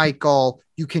McMichael.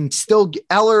 You can still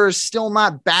Eller is still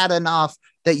not bad enough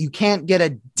that you can't get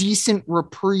a decent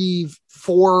reprieve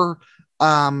for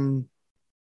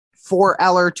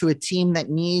Eller to a team that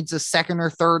needs a second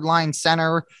or third line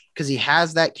center because he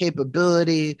has that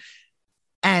capability.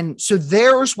 And so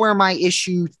there's where my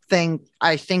issue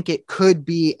I think it could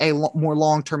be a more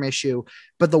long-term issue,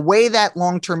 but the way that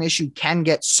long-term issue can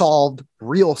get solved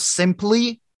real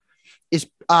simply is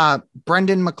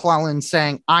Brendan McClellan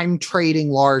saying, I'm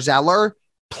trading Lars Eller,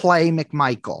 play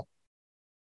McMichael.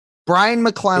 Brian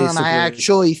McClellan, I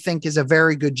actually think, is a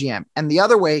very good GM. And the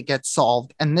other way it gets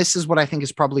solved, and this is what I think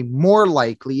is probably more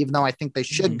likely, even though I think they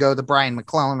should go the Brian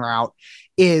McClellan route,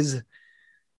 is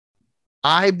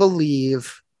I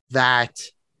believe that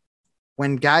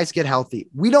when guys get healthy,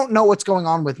 we don't know what's going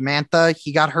on with Mantha.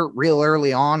 He got hurt real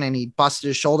early on and he busted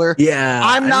his shoulder. Yeah.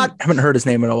 I haven't heard his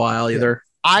name in a while either.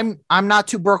 I'm not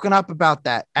too broken up about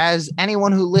that. As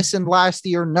anyone who listened last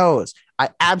year knows, I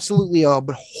absolutely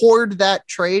abhorred that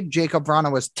trade. Jacob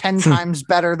Vrana was 10 times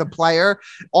better the player.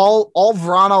 All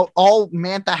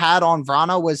Mantha had on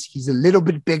Vrana was he's a little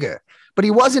bit bigger, but he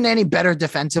wasn't any better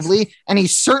defensively, and he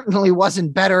certainly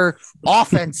wasn't better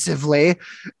offensively.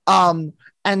 And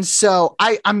so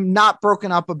I'm not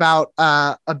broken up about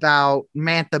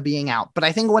Mantha being out, but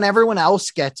I think when everyone else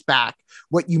gets back,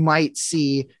 what you might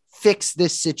see fix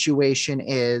this situation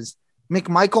is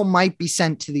McMichael might be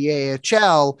sent to the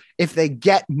AHL if they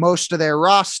get most of their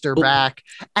roster back.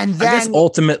 And then I guess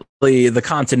ultimately the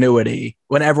continuity,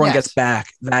 when everyone gets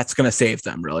back, that's going to save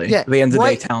them really. Yeah, at the end of the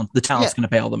day, the talent's going to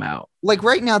bail them out. Like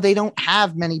right now, they don't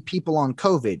have many people on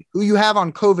COVID. Who you have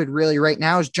on COVID really right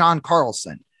now is John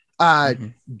Carlson.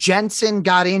 Jensen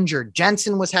got injured.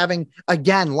 Jensen was having,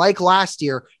 again, like last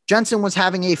year, Jensen was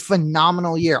having a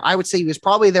phenomenal year. I would say he was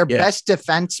probably their best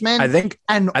defenseman. I think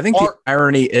the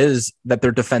irony is that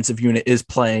their defensive unit is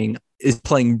playing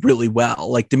really well.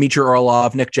 Like Dmitry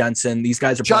Orlov, Nick Jensen, these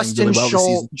guys are playing really well this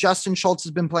season. Justin Schultz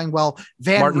has been playing well.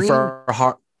 Martin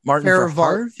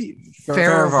Feravari.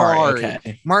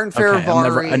 Okay. Martin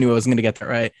Feravari. I knew I was going to get that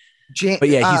right. But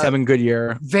yeah, he's having a good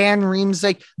year. Van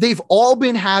Riemsdyk, they've all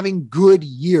been having good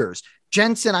years.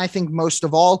 Jensen, I think most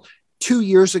of all, 2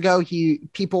 years ago,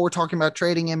 people were talking about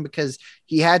trading him because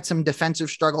he had some defensive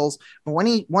struggles. But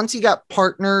once he got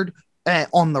partnered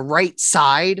on the right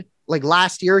side, like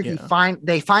last year,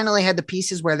 they finally had the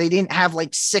pieces where they didn't have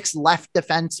like 6 left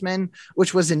defensemen,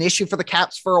 which was an issue for the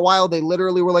Caps for a while. They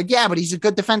literally were like, yeah, but he's a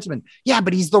good defenseman. Yeah,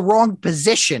 but he's the wrong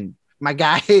position, my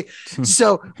guy.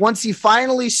 So once he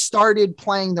finally started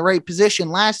playing the right position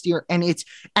last year, and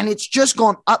it's just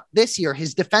gone up this year,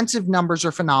 his defensive numbers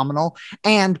are phenomenal.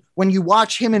 And when you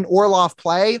watch him and Orlov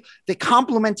play, they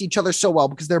complement each other so well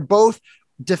because they're both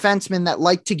defensemen that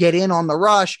like to get in on the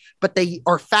rush, but they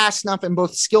are fast enough and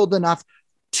both skilled enough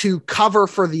to cover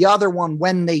for the other one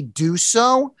when they do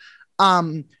so.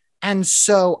 And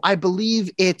so I believe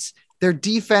their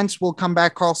defense will come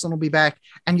back. Carlson will be back,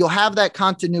 and you'll have that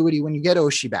continuity when you get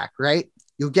Oshie back, right?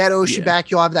 You'll get Oshie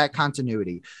back. You'll have that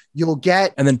continuity.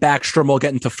 And then Backstrom will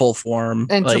get into full form.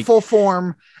 And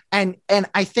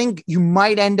I think you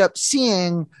might end up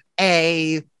seeing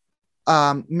a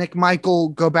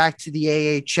McMichael go back to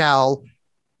the AHL,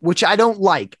 which I don't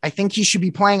like. I think he should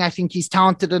be playing. I think he's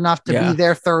talented enough to be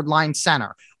their third line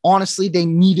center. Honestly, they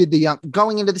needed the young.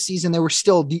 Going into the season, they were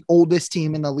still the oldest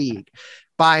team in the league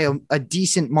by a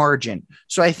decent margin.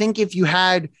 So I think if you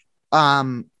had,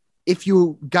 if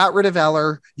you got rid of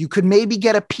Eller, you could maybe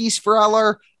get a piece for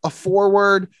Eller, a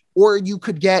forward, or you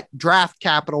could get draft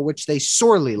capital, which they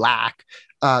sorely lack.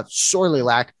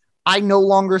 I no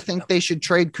longer think they should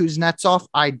trade Kuznetsov.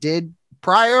 I did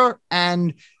prior,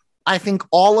 and I think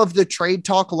all of the trade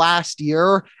talk last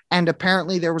year, and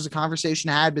apparently there was a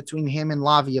conversation had between him and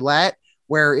Laviolette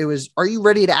where it was, are you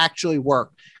ready to actually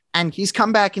work? And he's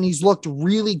come back and he's looked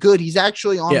really good. He's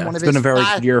actually on one of his. It's been a very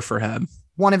good year for him.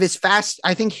 One of his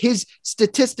I think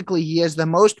statistically, he has the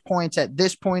most points at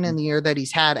this point in the year that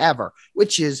he's had ever,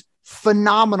 which is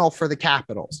phenomenal for the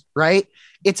Capitals, right?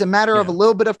 It's a matter of a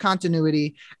little bit of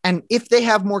continuity. And if they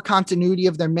have more continuity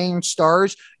of their main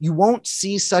stars, you won't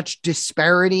see such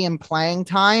disparity in playing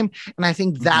time. And I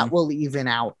think that will even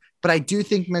out. But I do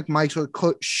think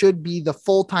McMichael should be the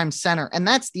full-time center. And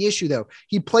that's the issue, though.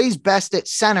 He plays best at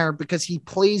center because he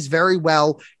plays very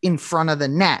well in front of the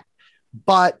net.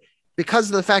 But because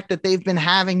of the fact that they've been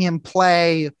having him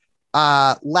play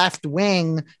left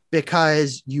wing,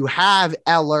 because you have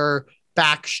Eller,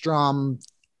 Backstrom,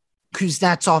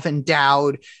 Kuznetsov, and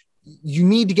Dowd, you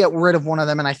need to get rid of one of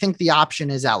them. And I think the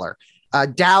option is Eller.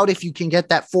 Dowd, if you can get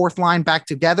that fourth line back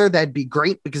together, that'd be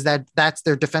great because that's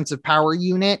their defensive power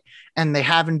unit. And they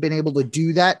haven't been able to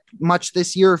do that much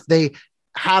this year. If they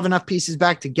have enough pieces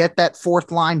back to get that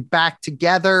fourth line back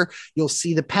together, you'll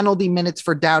see the penalty minutes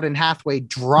for Dowd and Hathaway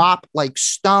drop like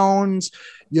stones,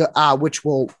 which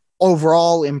will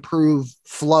overall improve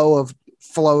flow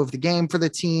of the game for the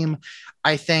team.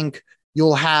 I think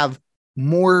You'll have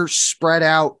more spread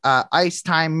out ice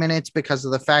time minutes because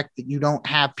of the fact that you don't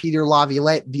have Peter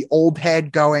Laviolette, the old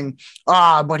head, going,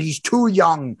 but he's too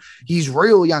young. He's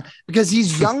real young, because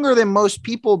he's younger than most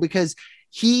people, because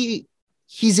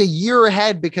he's a year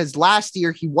ahead, because last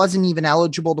year he wasn't even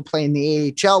eligible to play in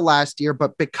the AHL last year,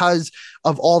 but because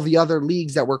of all the other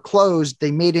leagues that were closed,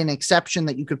 they made an exception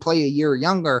that you could play a year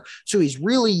younger. So he's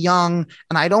really young,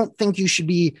 and I don't think you should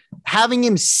be having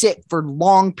him sit for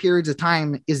long periods of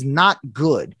time is not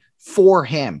good for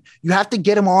him. You have to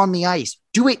get him on the ice.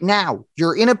 Do it now.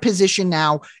 You're in a position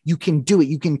now. You can do it.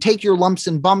 You can take your lumps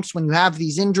and bumps when you have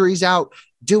these injuries out.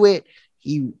 Do it.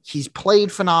 He's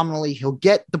played phenomenally. He'll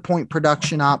get the point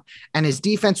production up, and his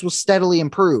defense will steadily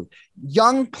improve.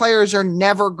 Young players are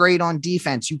never great on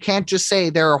defense. You can't just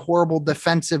say they're a horrible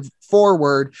defensive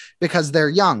forward because they're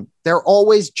young. They're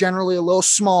always generally a little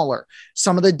smaller.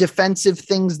 Some of the defensive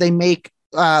things they make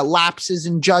lapses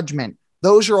in judgment.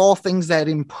 Those are all things that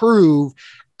improve,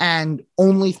 and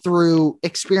only through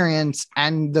experience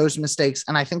and those mistakes.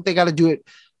 And I think they got to do it,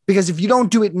 because if you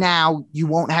don't do it now, you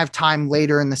won't have time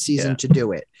later in the season to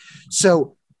do it.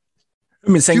 So, I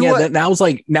mean, saying that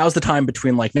now's the time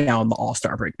between like now and the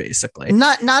All-Star break, basically.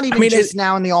 Not even just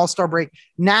now in the All-Star break.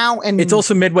 Now, and it's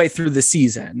also midway through the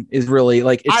season is really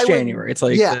like it's January. It's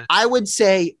like I would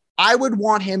say I would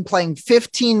want him playing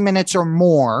 15 minutes or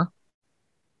more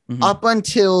up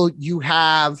until you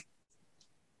have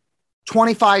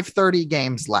 25, 30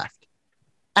 games left.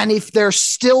 And if there's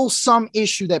still some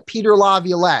issue that Peter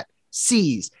Laviolette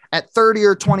sees at 30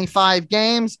 or 25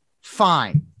 games,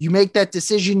 fine. You make that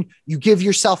decision. You give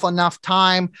yourself enough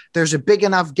time. There's a big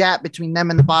enough gap between them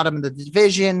and the bottom of the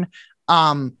division.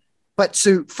 But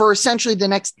so for essentially the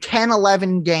next 10,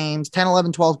 11 games, 10,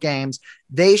 11, 12 games,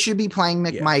 they should be playing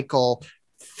McMichael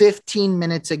 15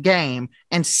 minutes a game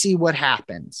and see what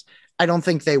happens. I don't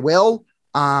think they will.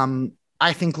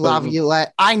 I think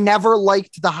Laviolette, I never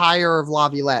liked the hire of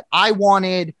Laviolette. I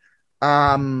wanted,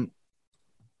 I mean,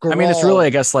 it's really, I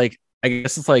guess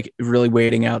it's like really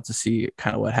waiting out to see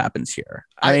kind of what happens here.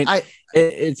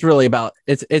 It's really about,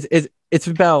 it's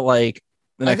about like,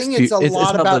 the next I think it's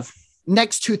about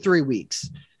next 2-3 weeks.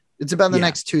 It's about the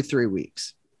next 2-3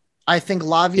 weeks. I think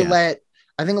Laviolette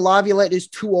is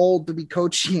too old to be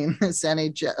coaching in this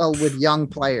NHL with young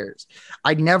players.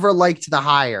 I never liked the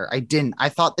hire. I didn't. I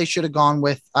thought they should have gone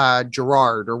with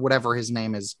Gerard or whatever his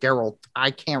name is. Geralt. I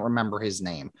can't remember his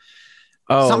name.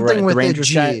 Oh, something with the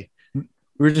G. Guy. We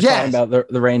were just talking about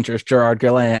the Rangers, Gerard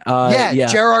Gallant.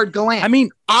 Gerard Gallant. I mean,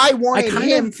 I wanted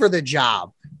him for the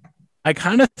job. I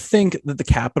kind of think that the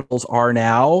Capitals are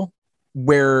now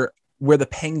where the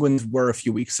Penguins were a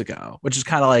few weeks ago, which is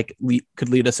kind of like could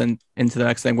lead us into the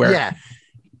next thing where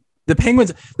the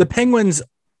Penguins,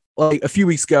 like a few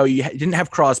weeks ago, you didn't have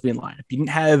Crosby in lineup. You didn't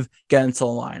have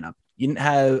Gensel in lineup. You didn't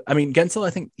have, Gensel, I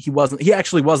think he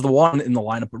actually was the one in the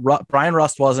lineup, but Brian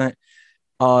Rust wasn't.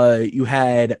 You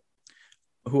had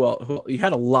who else? You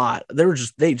had a lot. Their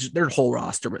whole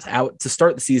roster was out to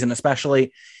start the season,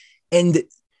 especially. And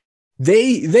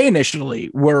they initially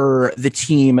were the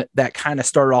team that kind of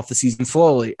started off the season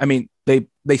slowly. I mean, they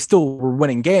still were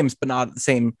winning games, but not at the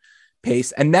same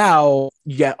pace. And now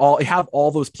you have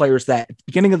all those players that at the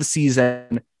beginning of the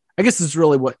season, I guess this is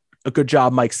really what a good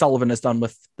job Mike Sullivan has done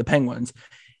with the Penguins.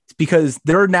 It's because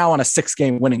they're now on a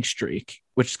 6-game winning streak,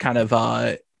 which is kind of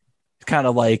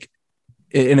like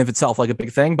in of itself, like a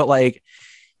big thing, but like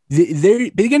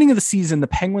the beginning of the season, the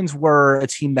Penguins were a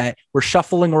team that were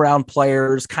shuffling around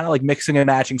players, kind of like mixing and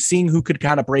matching, seeing who could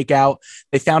kind of break out.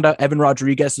 They found out Evan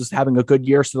Rodriguez was having a good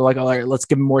year. So they're like, all right, let's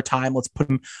give him more time. Let's put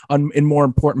him in more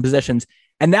important positions.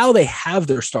 And now they have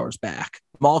their stars back.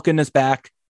 Malkin is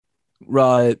back.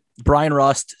 Brian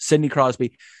Rust, Sidney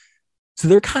Crosby. So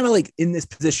they're kind of like in this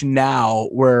position now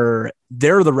where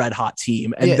they're the red hot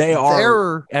team and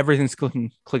everything's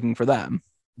clicking for them.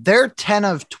 They're 10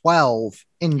 of 12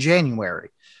 in January.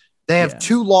 They have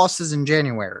 2 losses in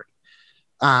January.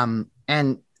 And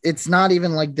it's not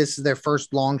even like this is their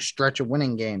first long stretch of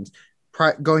winning games.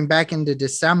 Going back into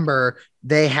December,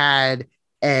 they had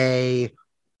a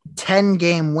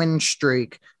 10-game win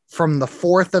streak from the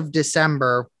 4th of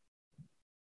December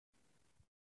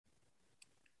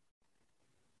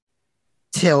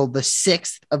till the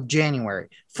 6th of January.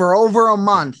 For over a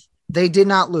month, they did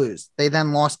not lose. They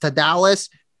then lost to Dallas,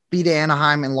 beat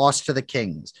Anaheim, and lost to the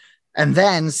Kings. And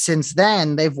then since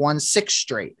then, they've won 6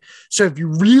 straight. So if you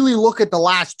really look at the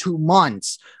last 2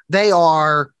 months, they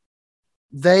are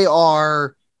like,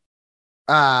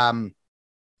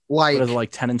 what is it,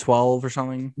 like 10 and 12 or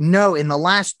something? No, in the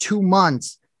last 2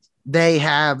 months, they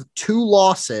have 2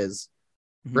 losses,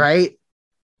 right?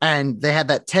 and they had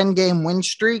that 10-game win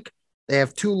streak. They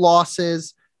have 2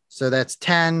 losses. So that's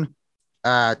 10,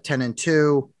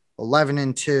 10-2,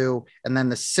 11-2, and then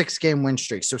the 6-game win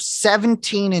streak. So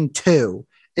 17-2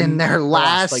 in their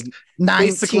last like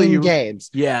 19 games.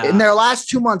 Yeah. In their last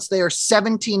 2 months, they are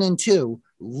 17-2.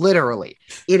 Literally.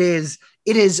 It is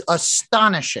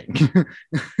astonishing.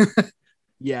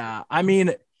 Yeah. I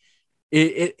mean,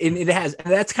 it has,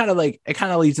 and that's kind of like, it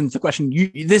kind of leads into the question.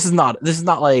 This is not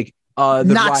like the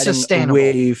not sustainable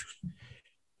wave.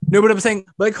 No, but I'm saying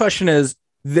my question is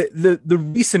the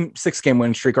recent 6-game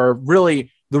win streak are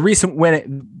really the recent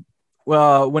winning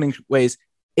ways.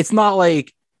 It's not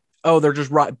like, oh, they're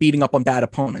just beating up on bad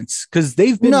opponents, because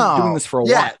they've been doing this for a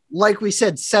while. Like we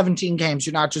said, 17 games.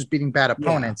 You're not just beating bad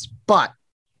opponents, but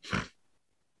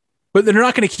they're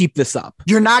not going to keep this up.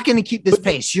 You're not going to keep this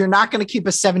pace. You're not going to keep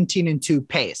a 17-2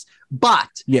 pace, but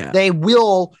they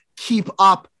will keep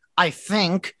up, I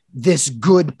think, this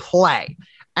good play.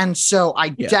 And so I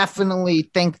definitely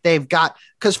think they've got,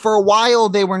 because for a while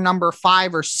they were number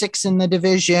 5 or 6 in the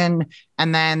division,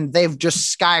 and then they've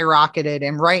just skyrocketed.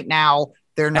 And right now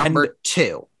they're number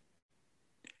 2.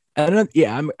 And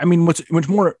I mean, what's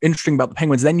more interesting about the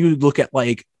Penguins, then you look at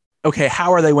like, okay,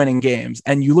 how are they winning games?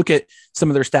 And you look at some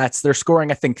of their stats. They're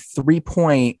scoring, I think,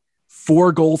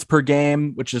 3.4 goals per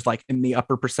game, which is like in the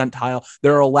upper percentile.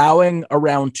 They're allowing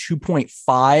around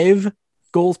 2.5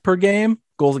 goals per game,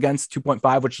 goals against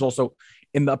 2.5, which is also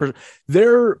in the upper.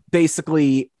 They're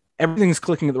basically, everything's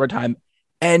clicking at the right time.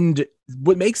 And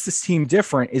what makes this team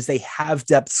different is they have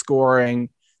depth scoring.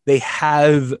 They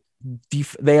have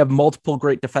multiple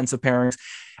great defensive pairings.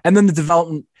 And then the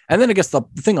development. And then I guess the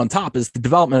thing on top is the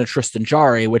development of Tristan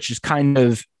Jarry, which is kind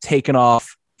of taken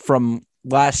off from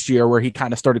last year, where he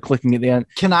kind of started clicking at the end.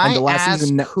 Can I ask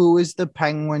who is the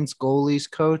Penguins goalies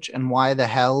coach, and why the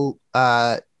hell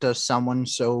does someone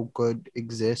so good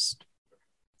exist?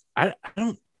 I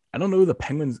don't know who the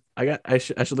Penguins. I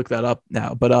should look that up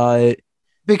now, but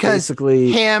because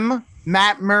basically him,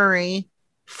 Matt Murray,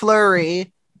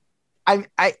 Fleury.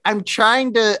 I'm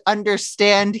trying to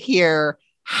understand here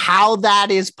how that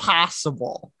is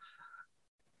possible.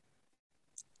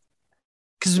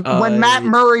 Because when Matt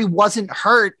Murray wasn't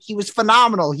hurt, he was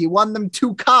phenomenal. He won them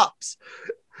 2 cups.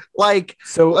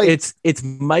 It's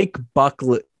Mike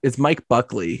Buckley. It's Mike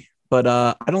Buckley, but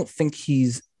I don't think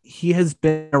he has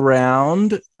been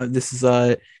around. This is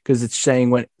because it's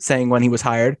saying when he was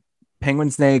hired.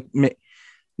 Penguins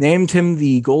named him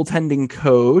the goaltending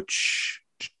coach.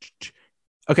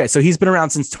 Okay, so he's been around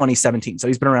since 2017. So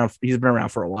he's been around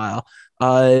for a while.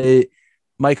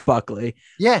 Mike Buckley.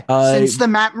 Yeah, since the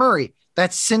Matt Murray.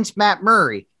 That's since Matt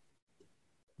Murray.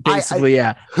 Basically,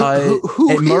 yeah.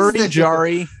 Who is Murray,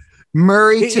 Jarry.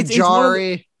 Murray to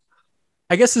Jarry.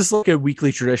 I guess it's like a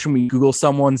weekly tradition. We Google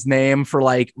someone's name for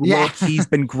like, look, he's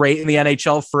been great in the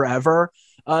NHL forever.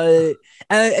 And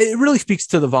it really speaks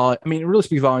to the volume. I mean, it really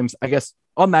speaks volumes, I guess,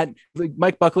 on that. Like,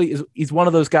 Mike Buckley he's one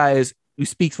of those guys who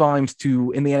speaks volumes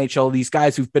to in the NHL. These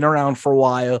guys who've been around for a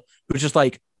while, who's just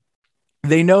like,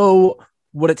 they know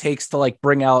what it takes to like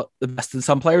bring out the best in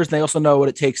some players. And they also know what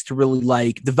it takes to really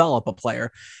like develop a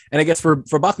player. And I guess for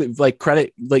Buckley, like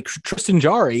credit, like Tristan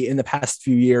Jarry in the past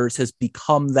few years has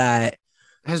become a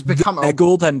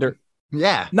goaltender.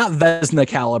 Yeah. Not Vezina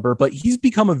caliber, but he's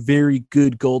become a very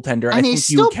good goaltender. And he's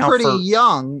still pretty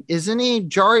young, isn't he?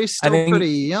 Jarry's still pretty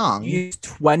young. He's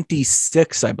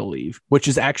 26, I believe, which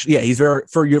is actually, he's very,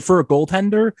 for a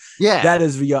goaltender. Yeah.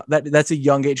 That's a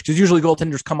young age, because usually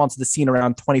goaltenders come onto the scene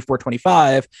around 24,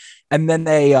 25, and then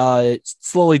they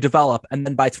slowly develop. And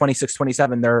then by 26,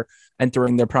 27, they're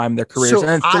entering their prime, their careers. And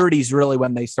then 30 is really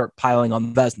when they start piling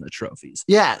on Vezina trophies.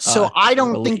 Yeah. So I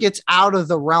don't think it's out of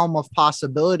the realm of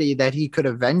possibility that he could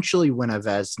eventually win a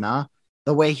Vezina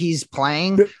the way he's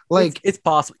playing. Like, it's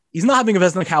possible. He's not having a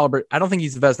Vezina caliber. I don't think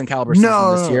he's a Vezina caliber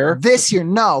this year. This year,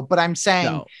 no. But I'm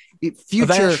saying future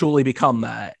eventually become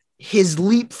that. His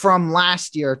leap from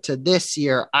last year to this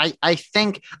year, I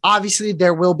think obviously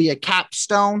there will be a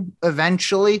capstone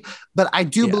eventually, but I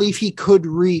do believe he could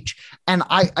reach, and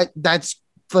I that's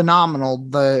phenomenal.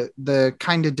 The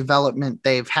kind of development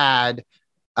they've had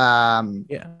out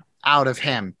of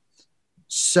him.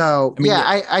 So I mean,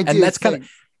 I do. And that's kind of,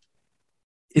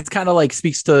 it's kind of like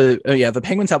speaks to, the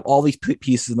Penguins have all these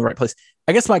pieces in the right place.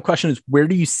 I guess my question is, where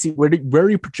are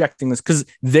you projecting this? Because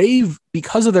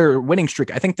because of their winning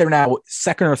streak, I think they're now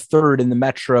second or third in the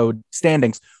Metro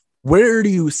standings. Where do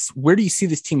you see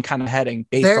this team kind of heading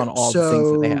based on all the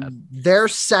things that they have? They're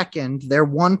second. They're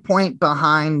 1 point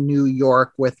behind New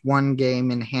York with 1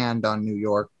 game in hand on New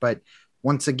York. But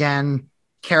once again,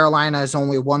 Carolina is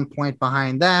only 1 point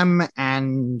behind them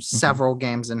and several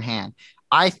games in hand.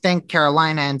 I think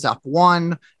Carolina ends up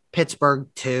 1, Pittsburgh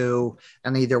 2,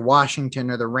 and either Washington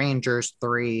or the Rangers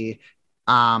 3.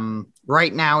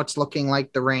 Right now it's looking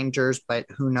like the Rangers, but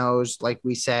who knows? Like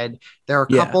we said, there are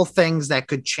a couple things that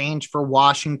could change for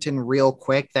Washington real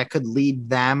quick that could lead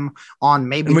them on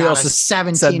maybe not a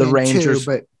 17-2,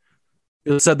 but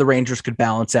it said the Rangers could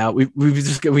balance out. We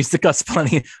discussed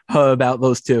plenty about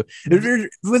those two.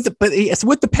 With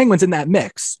the Penguins in that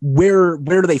mix, where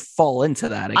do they fall into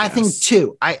that? I think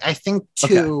 2. I think 2,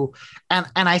 okay.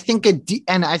 and I think a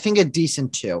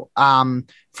decent 2.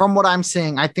 From what I'm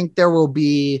seeing, I think there will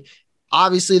be.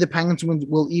 Obviously, the Penguins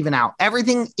will even out.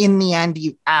 Everything in the end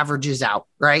averages out,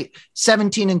 right?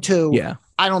 17-2. Yeah.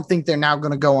 I don't think they're now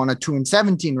going to go on a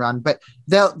 2-17 run, but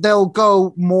they'll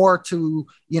go more to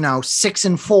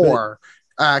 6-4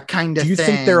 kind of. Do you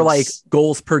think they're like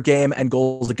goals per game and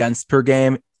goals against per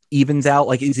game evens out?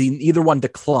 Like is either one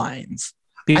declines?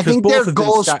 Because I think both their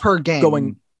goals per game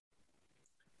going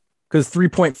because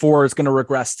 3.4 is going to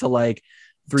regress to like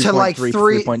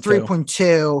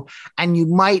 3.2, and you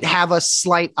might have a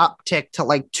slight uptick to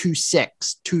like 2.6,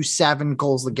 2.7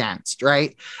 goals against,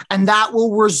 right? And that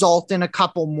will result in a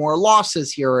couple more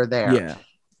losses here or there. Yeah.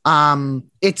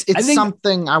 It's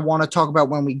something I want to talk about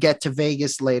when we get to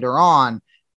Vegas later on.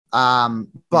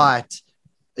 But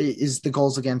is the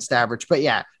goals against average. But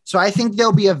yeah, so I think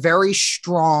there'll be a very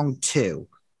strong 2,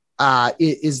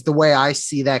 is the way I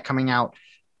see that coming out.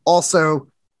 Also,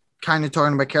 kind of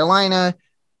talking about Carolina,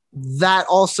 that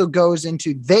also goes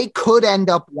into they could end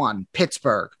up 1,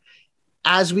 Pittsburgh.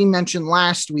 As we mentioned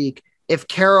last week, if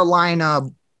Carolina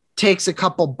takes a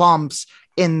couple bumps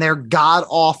in their god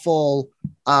awful,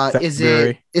 is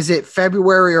it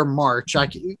February or March?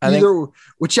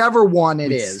 Whichever one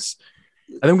it is.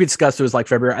 I think we discussed it was like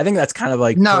February. I think that's kind of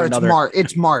like it's March.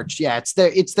 It's March. Yeah,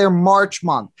 it's their March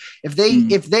month. If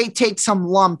they take some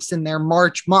lumps in their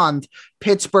March month,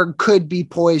 Pittsburgh could be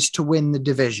poised to win the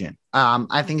division.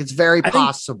 I think it's very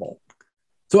possible.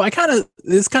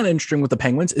 It's kind of interesting with the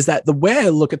Penguins is that the way I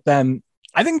look at them,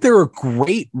 I think they're a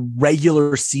great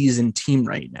regular season team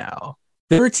right now.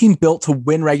 They're a team built to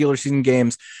win regular season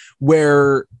games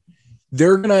where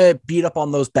they're going to beat up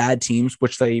on those bad teams,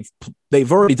 which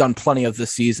they've already done plenty of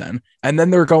this season. And then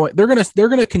they're going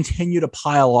to continue to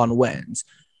pile on wins.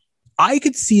 I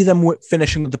could see them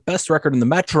finishing with the best record in the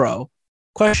Metro.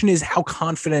 Question is how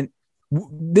confident.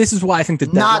 This is why I think the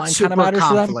deadline kind of matters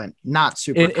for them. Not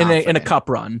super confident. In a cup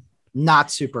run.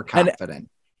 Not super confident. And,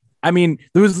 I mean,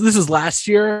 this was last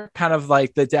year, kind of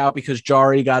like the doubt because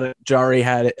Jari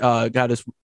got his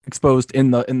exposed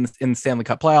in the Stanley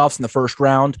Cup playoffs in the first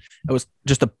round. It was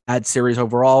just a bad series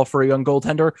overall for a young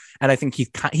goaltender, and I think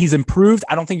he's improved.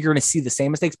 I don't think you're going to see the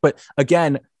same mistakes, but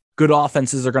again, good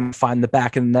offenses are going to find the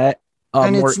back of the net.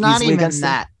 And it's not even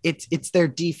that; it's their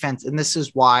defense, and this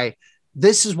is why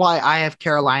I have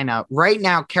Carolina right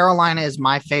now. Carolina is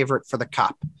my favorite for the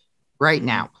Cup right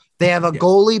now. They have a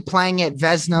goalie playing at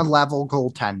Vezina level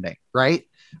goaltending, right?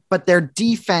 But their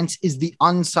defense is the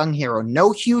unsung hero.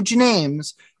 No huge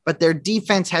names, but their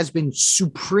defense has been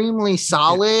supremely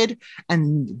solid.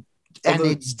 And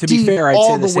it's to be fair, I'd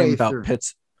say the same about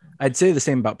I'd say the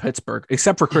same about Pittsburgh,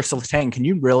 except for Chris Letang. Can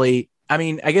you really? I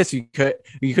mean, I guess you could,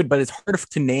 but it's hard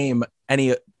to name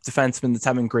any defenseman that's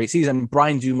having a great season.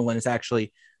 Brian Dumoulin is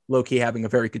actually low-key having a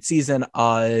very good season.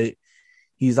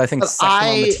 He's, I think, second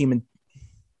on the team.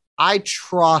 I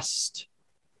trust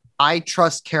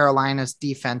Carolina's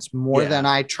defense more than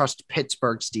I trust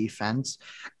Pittsburgh's defense.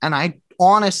 And I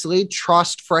honestly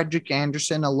trust Frederik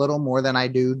Andersen a little more than I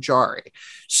do Jari.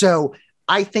 So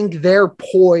I think they're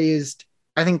poised.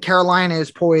 I think Carolina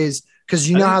is poised because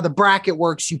you know how the bracket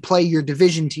works. You play your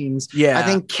division teams. Yeah. I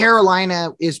think Carolina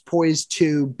is poised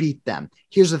to beat them.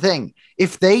 Here's the thing.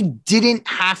 If they didn't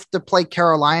have to play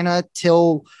Carolina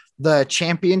till the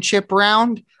championship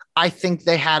round, I think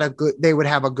they would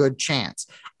have a good chance.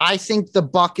 I think the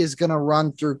buck is going to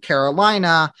run through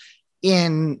Carolina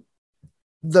in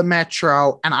the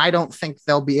Metro, and I don't think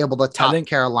they'll be able to top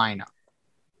Carolina.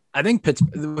 I think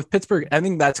with Pittsburgh, I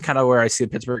think that's kind of where I see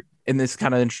Pittsburgh in this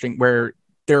kind of interesting, where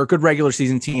they're a good regular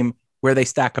season team where they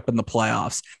stack up in the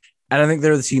playoffs. And I think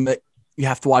they're the team that you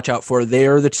have to watch out for.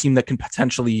 They're the team that can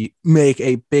potentially make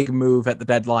a big move at the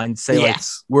deadline, say like,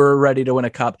 we're ready to win a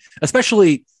cup,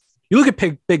 especially. You look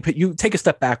at big, you take a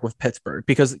step back with Pittsburgh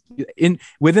because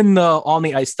within the on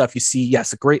the ice stuff, you see, a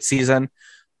great season.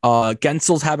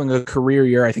 Gensel's having a career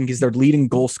year. I think he's their leading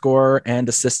goal scorer and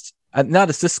not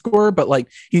assist scorer, but like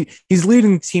he's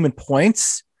leading the team in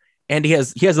points, and he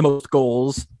has the most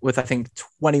goals with I think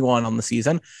 21 on the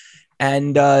season.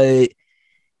 And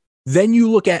then you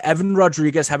look at Evan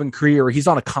Rodriguez having a career. He's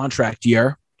on a contract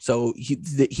year. So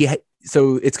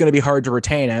so it's going to be hard to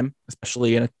retain him,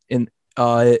 especially in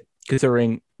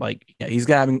considering he's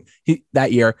having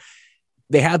that year.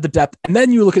 They had the depth, and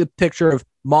then you look at the picture of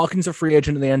Malkin's a free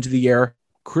agent at the end of the year.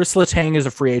 Chris Letang is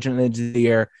a free agent at the end of the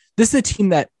year. This is a team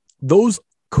that those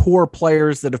core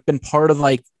players that have been part of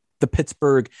the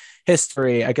Pittsburgh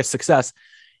history, I guess, success.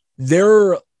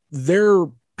 They're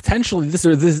potentially this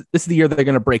is the year they're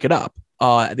going to break it up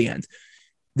at the end.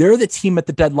 They're the team at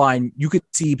the deadline. You could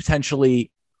see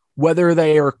potentially whether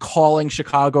they are calling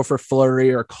Chicago for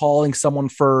Fleury or calling someone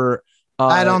for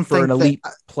an elite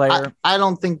player. I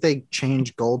don't think they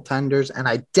change goaltenders, and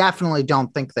I definitely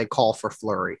don't think they call for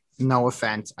Fleury. No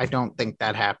offense, I don't think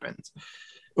that happens.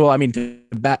 Well, I mean, to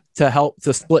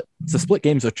split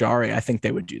games with Jari, I think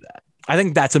they would do that. I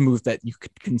think that's a move that you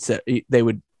could consider. They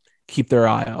would keep their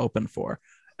eye open for.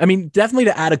 I mean, definitely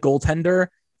to add a goaltender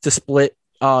to split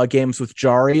games with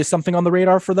Jari is something on the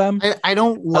radar for them. I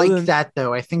don't like that,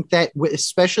 though. I think that,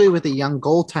 especially with a young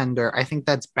goaltender, I think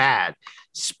that's bad.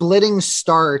 Splitting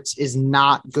starts is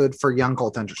not good for young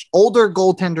goaltenders. Older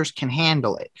goaltenders can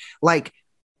handle it. Like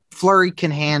Fleury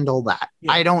can handle that.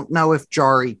 Yeah. I don't know if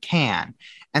Jari can.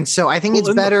 And so I think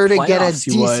it's better to get a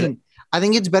decent. I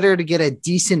think it's better to get a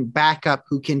decent backup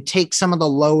who can take some of the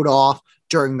load off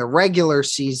during the regular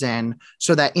season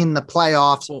so that in the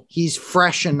playoffs, he's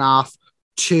fresh enough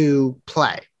to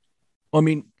play. Well, I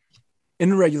mean, in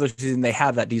the regular season, they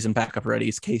have that decent backup already.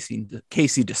 It's Casey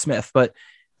DeSmith. But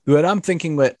what I'm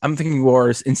thinking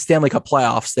was in Stanley Cup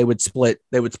playoffs, they would split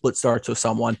starts with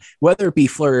someone, whether it be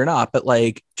Fleury or not. But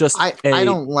I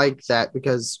don't like that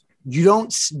because you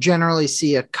don't generally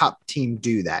see a cup team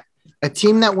do that. A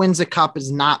team that wins a cup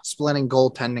is not splitting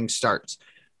goaltending starts.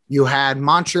 You had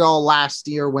Montreal last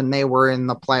year when they were in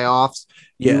the playoffs.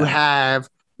 Yeah.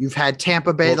 You've had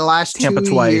Tampa Bay the last Tampa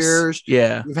 2 years.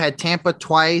 Yeah. You've had Tampa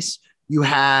twice. You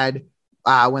had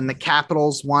when the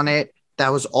Capitals won it, that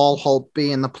was all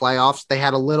Holtby in the playoffs. They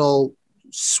had a little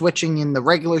switching in the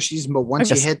regular season, but once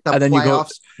you hit the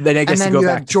playoffs, you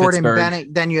have Jordan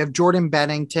Bennington. Then you have Jordan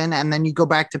Bennington, and then you go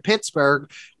back to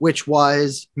Pittsburgh, which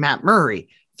was Matt Murray.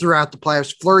 Throughout the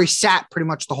playoffs, Fleury sat pretty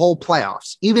much the whole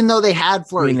playoffs, even though they had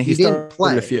Fleury. He didn't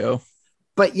play a few,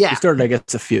 but yeah, he started, I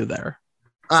guess, a few there.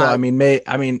 So maybe.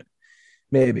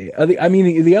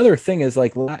 The other thing is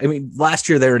last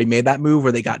year they already made that move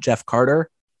where they got Jeff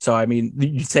Carter. So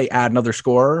you'd say add another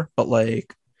scorer, but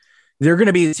they're going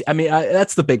to be.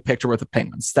 That's the big picture with the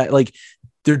Penguins. That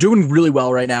they're doing really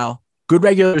well right now. Good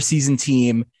regular season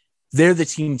team. They're the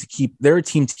team to keep. They're a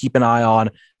team to keep an eye on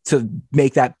to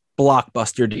make that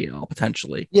blockbuster deal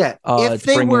potentially. Yeah. If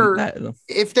they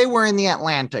were in the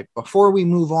Atlantic, before we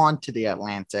move on to the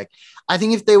Atlantic, I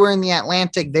think if they were in the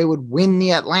Atlantic, they would win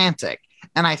the Atlantic.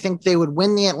 And I think they would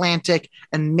win the Atlantic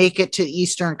and make it to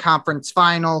Eastern Conference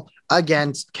Final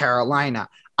against Carolina.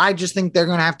 I just think they're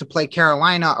going to have to play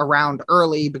Carolina around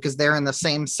early because they're in the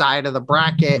same side of the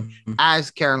bracket as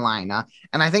Carolina.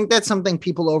 And I think that's something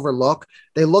people overlook.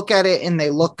 They look at it and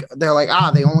they're like,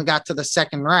 they only got to the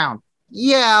second round.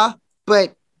 Yeah,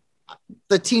 but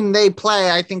the team they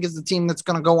play, I think, is the team that's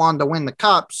going to go on to win the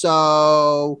cup.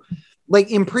 So,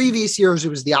 in previous years, it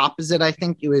was the opposite. I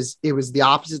think it was the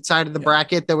opposite side of the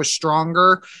bracket that was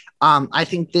stronger. I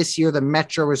think this year the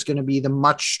Metro is going to be the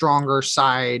much stronger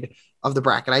side of the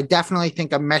bracket. I definitely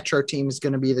think a Metro team is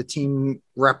going to be the team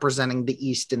representing the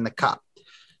East in the cup.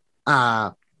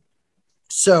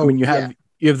 So when you have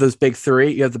those big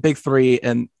three, you have the big three,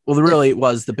 and it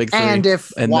was the big three. And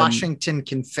if Washington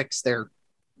can fix their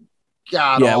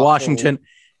Washington,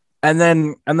 and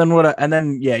then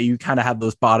you kind of have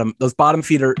those bottom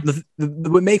feeder.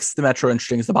 What makes the Metro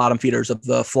interesting is the bottom feeders of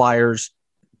the Flyers,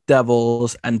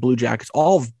 Devils, and Blue Jackets,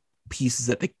 all pieces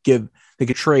that they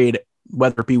could trade,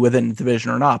 whether it be within the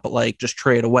division or not, but just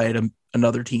trade away to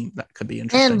another team that could be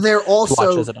interesting. And they're also to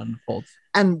watch as it unfolds.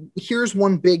 And here's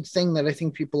one big thing that I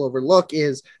think people overlook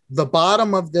is the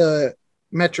bottom of the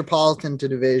Metropolitan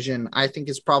Division. I think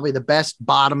is probably the best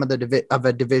bottom of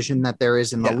a division that there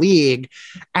is in the league.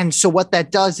 And so what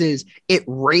that does is it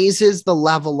raises the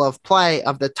level of play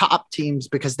of the top teams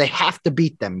because they have to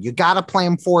beat them. You got to play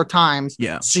them 4 times.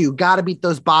 Yeah. So you got to beat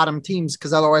those bottom teams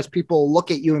because otherwise people will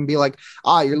look at you and be like,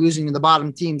 you're losing to the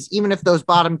bottom teams, even if those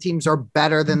bottom teams are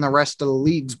better than the rest of the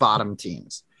league's bottom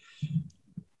teams.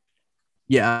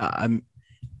 Yeah,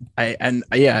 I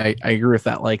agree with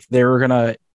that. They're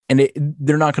gonna,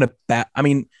 they're not gonna bat.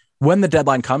 When the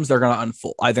deadline comes, they're gonna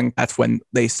unfold. I think that's when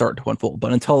they start to unfold.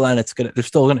 But until then, they're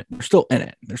still in it. They're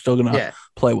still gonna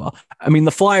play well.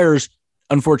 The Flyers,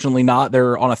 unfortunately, not.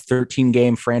 They're on a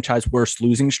 13-game franchise worst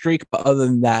losing streak. But other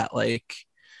than that,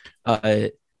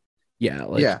 Yeah,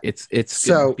 like Yeah. it's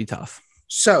So- gonna be tough.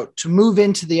 So to move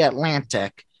into the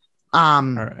Atlantic, All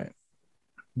right.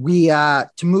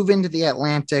 to move into the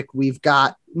Atlantic, we've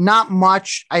got not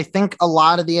much. I think a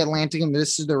lot of the Atlantic, and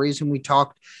this is the reason we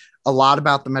talked a lot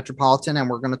about the Metropolitan, and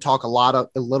we're going to talk a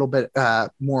little bit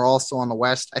more also on the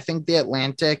West. I think the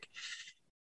Atlantic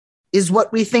is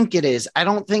what we think it is. I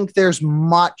don't think there's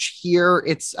much here.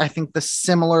 I think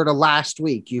similar to last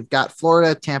week. You've got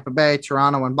Florida, Tampa Bay,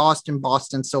 Toronto, and Boston.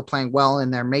 Boston still playing well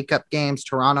in their makeup games.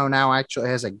 Toronto now actually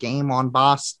has a game on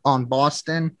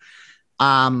Boston.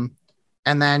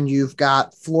 And then you've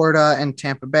got Florida and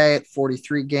Tampa Bay at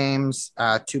 43 games,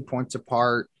 2 points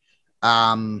apart.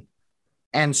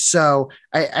 And so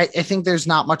I think there's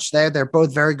not much there. They're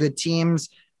both very good teams.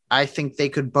 I think they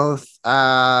could both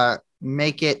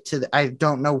make it to I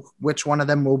don't know which one of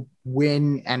them will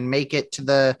win and make it to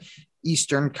the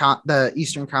Eastern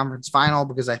Conference final,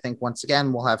 because I think once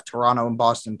again we'll have Toronto and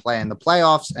Boston play in the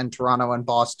playoffs, and Toronto and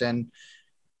Boston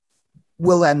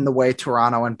will end the way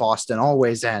Toronto and Boston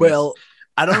always end. Well,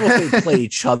 I don't know if they play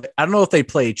each other. I don't know if they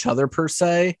play each other per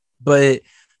se, but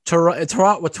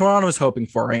Toronto, what Toronto is hoping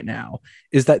for right now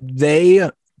is that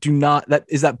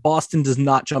Boston does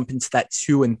not jump into that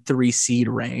 2 and 3 seed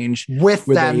range with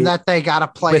them, that they got to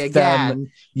play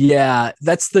again. Yeah,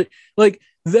 that's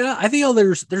I think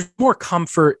there's more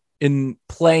comfort in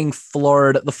playing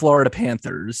the Florida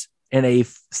Panthers in a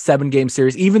 7-game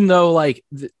series, even though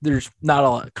there's not a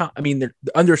lot. There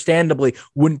understandably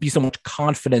wouldn't be so much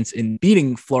confidence in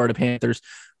beating Florida Panthers,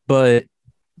 but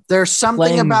there's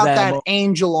something about that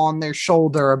angel on their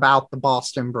shoulder about the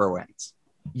Boston Bruins.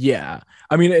 Yeah,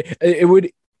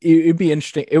 it'd be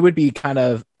interesting. It would be kind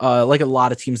of like a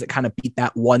lot of teams that kind of beat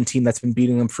that one team that's been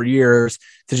beating them for years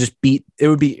to just beat. It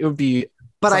would be.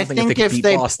 But I think if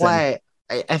they play,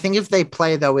 I think if they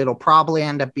play, though, it'll probably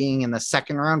end up being in the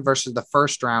second round versus the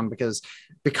first round because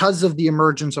of the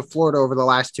emergence of Florida over the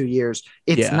last 2 years.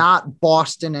 It's not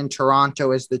Boston and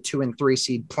Toronto as the 2 and 3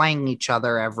 seed playing each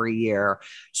other every year.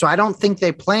 So I don't think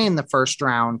they play in the first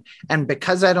round. And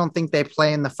because I don't think they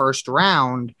play in the first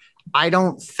round, I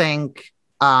think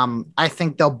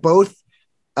they'll both.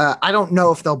 I don't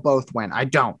know if they'll both win. I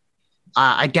don't.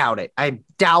 I doubt it. I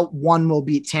doubt one will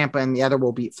beat Tampa and the other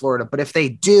will beat Florida. But if they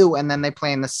do, and then they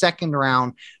play in the second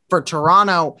round for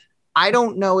Toronto, I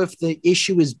don't know if the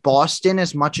issue is Boston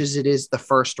as much as it is the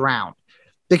first round,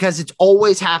 because it's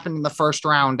always happened in the first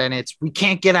round, and we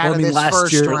can't get out of this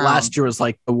first round. Last year was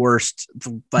like the worst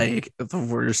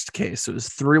case. It was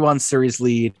 3-1 series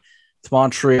lead to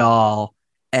Montreal,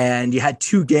 and you had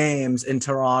 2 games in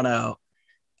Toronto,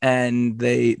 and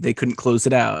they couldn't close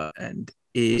it out. And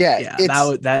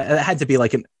that had to be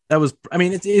like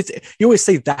it's you always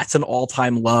say that's an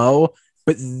all-time low,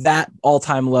 but that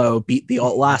all-time low beat the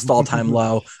last all-time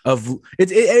low of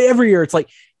every year. It's like,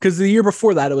 because the year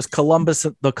before that it was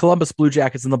the Columbus Blue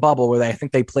Jackets in the bubble, where I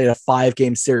think they played a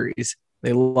 5-game series.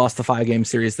 They lost the 5-game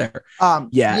series there.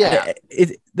 That's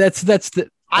the.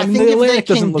 I think if they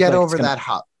can get over that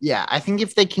hump, I think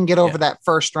if they can get over that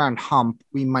first round hump,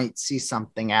 we might see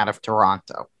something out of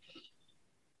Toronto.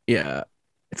 Yeah.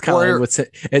 It's kind of like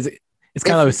it's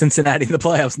kind of like Cincinnati in the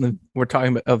playoffs, and we're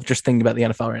talking about thinking about the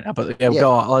NFL right now. But go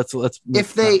on. Let's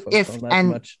if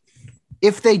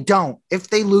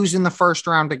they lose in the first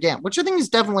round again, which I think is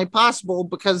definitely possible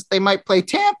because they might play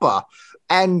Tampa,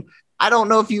 and I don't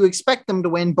know if you expect them to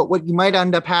win, but what you might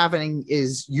end up having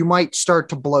is you might start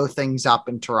to blow things up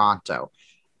in Toronto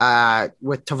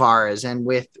with Tavares and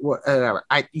with whatever.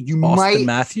 Austin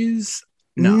Matthews.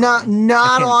 No,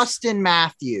 not Austin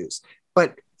Matthews,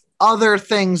 but other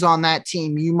things on that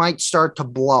team you might start to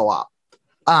blow up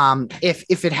if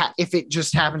it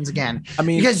just happens again.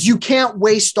 Because you can't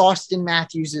waste Austin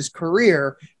Matthews'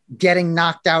 career getting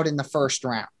knocked out in the first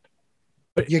round.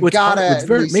 But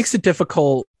it makes it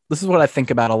difficult. This is what I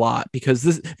think about a lot, because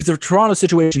the Toronto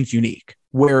situation is unique,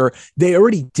 where they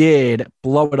already did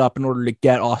blow it up in order to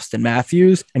get Austin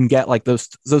Matthews and get like those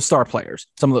star players.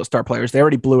 Some of those star players, they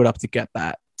already blew it up to get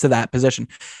to that position.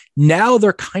 Now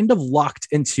they're kind of locked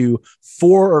into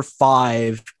 4 or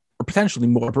 5, or potentially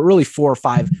more, but really 4 or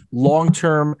 5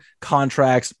 long-term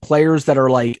contracts, players that are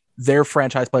like their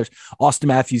franchise players, Austin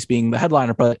Matthews being the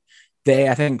headliner. But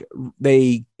I think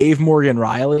they gave Morgan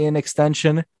Riley an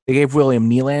extension. They gave William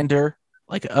Nylander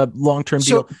like a long-term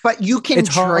deal. But you can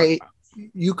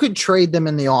you could trade them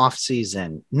in the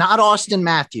offseason, not Austin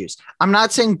Matthews. I'm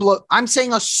not saying I'm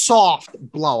saying a soft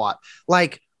blow up,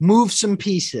 like move some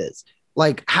pieces,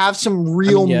 like have some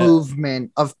real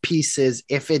movement of pieces.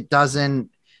 If they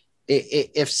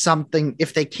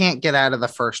can't get out of the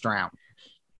first round,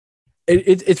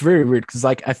 it's very weird. Cause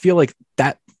like, I feel like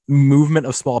that movement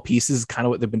of small pieces is kind of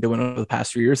what they've been doing over the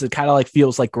past few years. It kind of like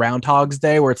feels like Groundhog's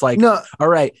Day, where it's like, No, all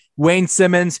right, Wayne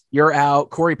Simmons, you're out.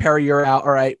 Corey Perry, you're out.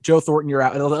 All right, Joe Thornton, you're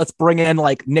out. Let's bring in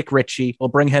like Nick Ritchie. We'll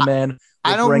bring him in.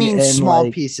 I don't mean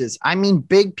small pieces. I mean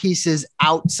big pieces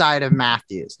outside of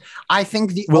Matthews. I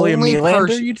think the William only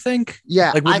Nylander, you'd think?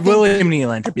 Yeah. Like, would William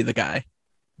Nylander be the guy?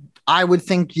 I would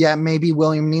think, yeah, maybe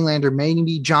William Nylander,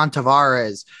 maybe John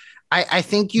Tavares. I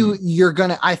think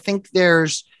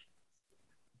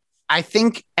I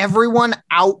think everyone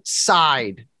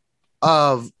outside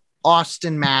of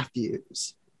Austin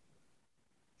Matthews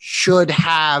should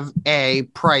have a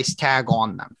price tag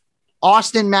on them.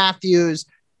 Austin Matthews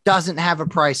doesn't have a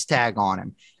price tag on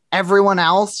him. Everyone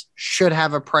else should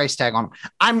have a price tag on him.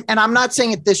 I'm not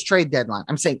saying at this trade deadline.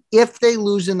 I'm saying if they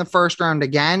lose in the first round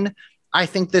again, I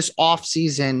think this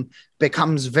offseason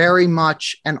becomes very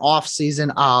much an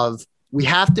offseason of we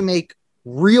have to make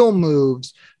real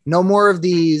moves. No more of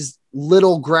these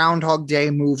little Groundhog Day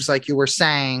moves like you were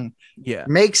saying. Yeah.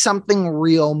 Make something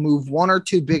real, move one or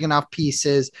two big enough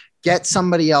pieces, get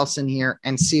somebody else in here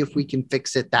and see if we can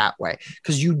fix it that way.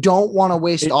 Because you don't want to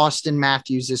waste Austin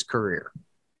Matthews' career.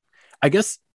 I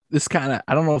guess this kind of,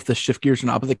 I don't know if this shift gears or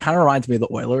not, but it kind of reminds me of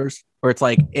the Oilers, where it's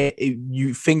like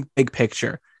you think big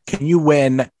picture. Can you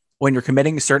win when you're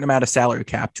committing a certain amount of salary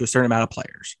cap to a certain amount of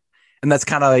players? And that's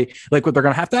kind of like what they're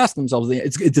going to have to ask themselves.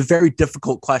 It's a very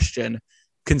difficult question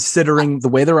considering the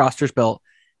way the roster's built.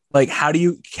 Like, how do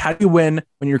you win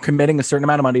when you're committing a certain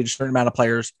amount of money to a certain amount of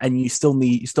players and you still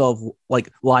have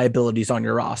like liabilities on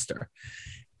your roster?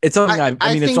 It's something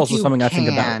I mean, it's also something I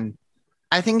think about.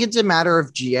 I think it's a matter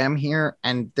of GM here,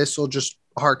 and this will just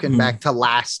harken back to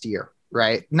last year,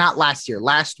 right? Not last year,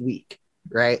 last week,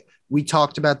 right? We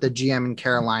talked about the GM in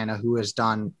Carolina who has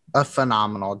done a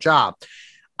phenomenal job.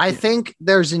 I think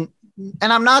and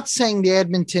I'm not saying the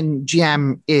Edmonton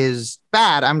GM is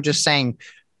bad. I'm just saying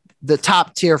the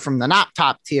top tier from the not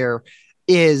top tier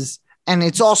is, and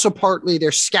it's also partly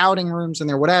their scouting rooms and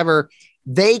their whatever.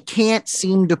 They can't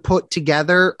seem to put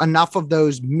together enough of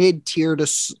those mid-tier to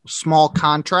small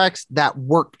contracts that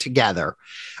work together.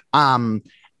 And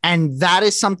that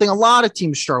is something a lot of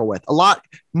teams struggle with.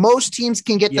 Most teams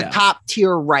can get the top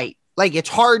tier right. Like, it's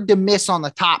hard to miss on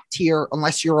the top tier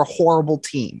unless you're a horrible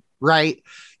team, right?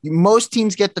 Most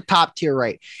teams get the top tier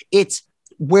right. It's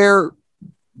where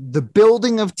the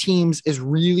building of teams is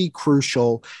really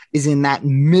crucial, is in that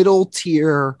middle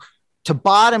tier to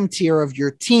bottom tier of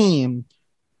your team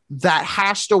that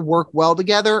has to work well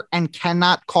together and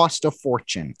cannot cost a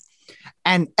fortune.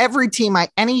 And every team,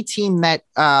 any team that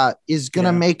is going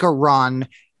to make a run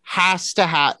is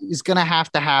going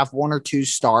to have one or two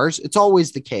stars. It's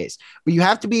always the case, but you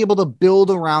have to be able to build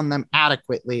around them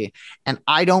adequately. And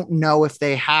I don't know if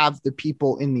they have the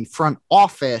people in the front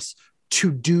office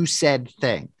to do said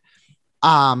thing.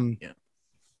 I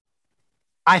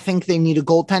think they need a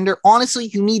goaltender. Honestly,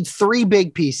 you need three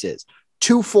big pieces,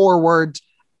 2 forwards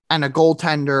and a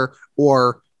goaltender,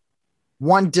 or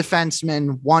 1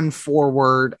 defenseman, 1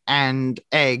 forward, and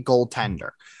a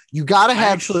goaltender. You got to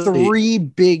have 3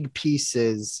 big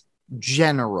pieces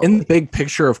generally. In the big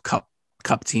picture of cup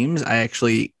teams, I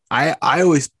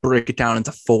always break it down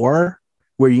into 4,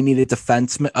 where you need a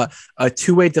defenseman, a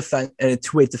two-way defense, and a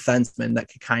two-way defenseman that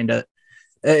could kind of.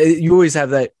 You always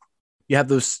have that. You have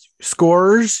those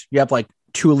scorers. You have like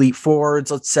 2 elite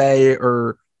forwards, let's say,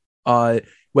 or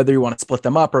whether you want to split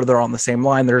them up or they're on the same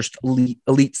line. There's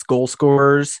elite goal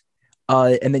scorers,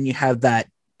 and then you have that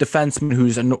defenseman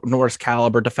who's a Norris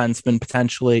caliber defenseman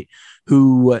potentially,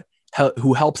 who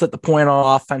helps at the point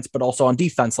on offense, but also on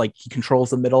defense. Like, he controls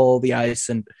the middle of the ice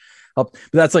and help.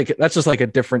 But that's just like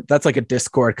a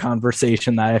Discord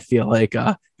conversation that I feel like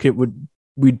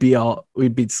we'd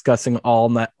be discussing all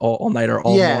night or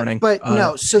all morning. But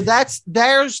no, so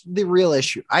there's the real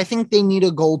issue. I think they need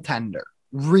a goaltender,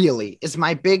 really, is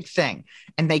my big thing.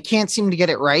 And they can't seem to get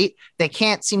it right. They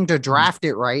can't seem to draft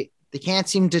it right. They can't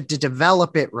seem to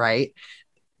develop it right.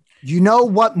 You know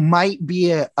what might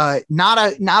be not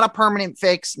a permanent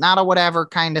fix, not a whatever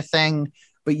kind of thing,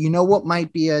 but you know what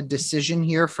might be a decision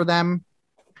here for them?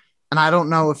 And I don't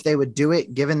know if they would do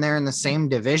it given they're in the same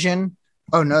division.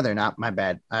 Oh, no, they're not. My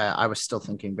bad. I was still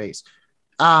thinking base.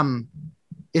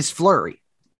 Is Fleury.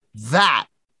 That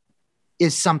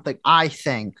is something I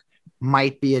think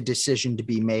might be a decision to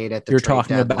be made at the trade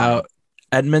talking deadline. About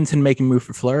Edmonton making a move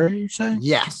for Fleury, you're saying?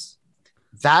 Yes.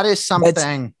 That is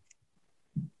something.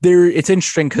 It's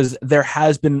interesting because there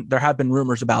have been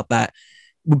rumors about that.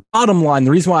 Bottom line,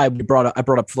 the reason why I brought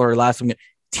up Fleury last week,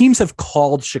 teams have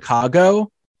called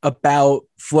Chicago about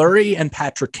Fleury and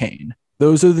Patrick Kane.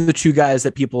 Those are the 2 guys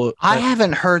that people. I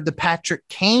haven't heard the Patrick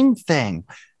Kane thing.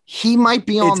 he might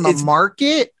be on the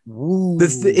market.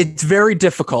 It's very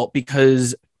difficult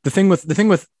because the thing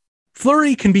with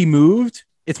Fleury can be moved.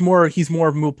 He's more of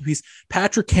a movable piece.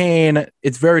 Patrick Kane,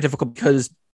 it's very difficult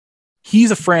because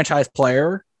he's a franchise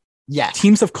player. Yeah.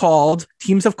 Teams have called,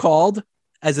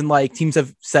 as in like teams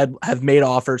have made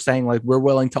offers saying like, we're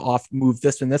willing to move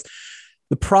this and this.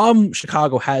 The problem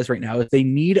Chicago has right now is they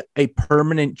need a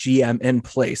permanent GM in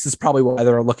place. This is probably why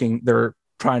they're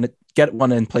trying to get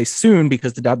one in place soon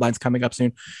because the deadline's coming up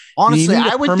soon. Honestly,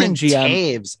 I would think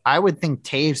Taves. I would think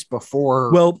Taves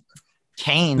before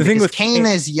Kane. The thing with Kane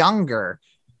is younger.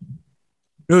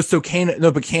 But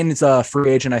Kane is a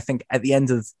free agent, I think, at the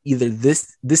end of either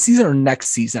this season or next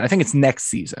season. I think it's next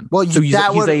season. Well, so he's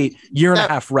a year and a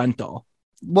half rental.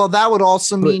 Well, that would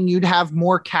also mean you'd have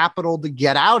more capital to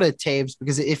get out of Taves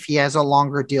because if he has a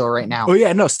longer deal right now. Oh,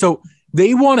 yeah, no. So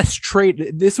they want to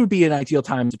trade. This would be an ideal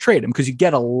time to trade him because you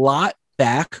get a lot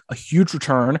back, a huge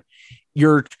return.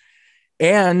 You're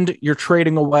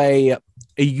trading away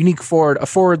a unique forward, a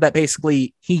forward that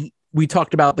basically we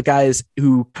talked about the guys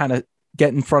who kind of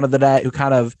get in front of the net, who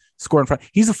kind of score in front.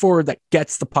 He's a forward that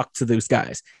gets the puck to those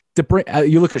guys.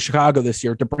 You look at Chicago this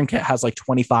year, DeBrincat has like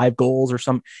 25 goals or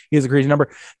something. He has a crazy number.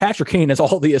 Patrick Kane has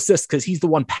all the assists because he's the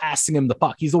one passing him the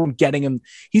puck. He's the one getting him.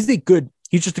 He's a great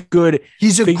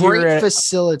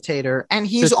facilitator. And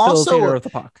he's also the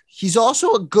puck. He's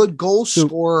also a good goal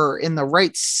scorer in the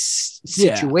right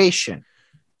situation. Yeah.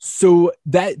 So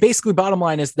that basically bottom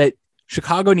line is that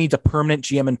Chicago needs a permanent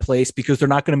GM in place because they're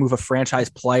not going to move a franchise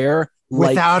player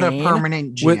without a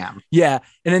permanent GM. An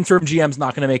interim GM's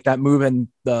not going to make that move, and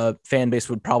the fan base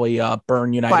would probably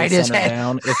burn United Center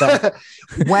down. If that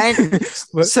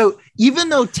So even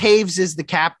though Taves is the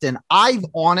captain, I've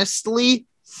honestly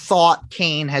thought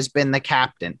Kane has been the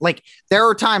captain. Like there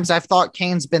are times I've thought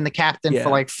Kane's been the captain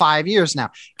for like 5 years now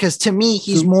because to me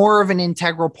he's more of an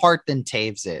integral part than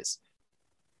Taves is.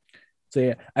 So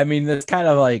yeah, I mean that's kind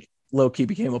of like low-key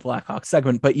became a Blackhawks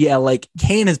segment, but yeah, like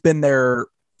Kane has been their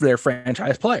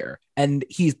franchise player, and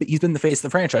he's been the face of the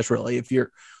franchise. Really, if you're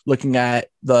looking at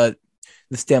the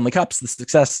Stanley Cups, the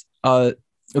success, on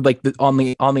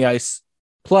the ice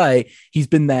play, he's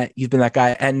been that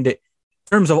guy. And in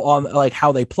terms of on like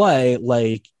how they play,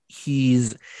 like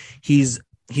he's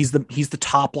the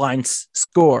top line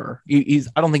scorer. I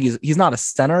don't think he's not a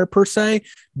center per se,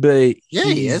 but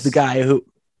he is the guy who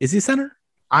is he a center.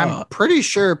 I'm pretty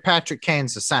sure Patrick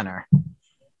Kane's the center.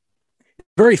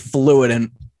 Very fluid,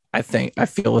 and I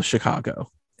feel with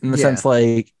Chicago in the sense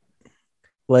like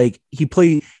he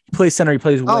plays center, he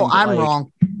plays wing. Oh,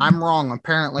 I'm wrong.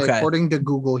 Apparently, according to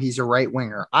Google, he's a right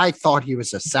winger. I thought he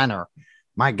was a center.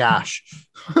 My gosh.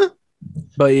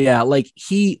 But yeah, like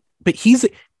he's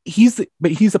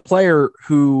a player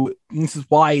who, this is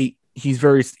why he's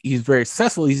very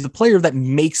successful. He's a player that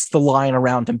makes the line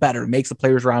around him better, makes the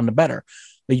players around him better.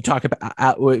 You talk about,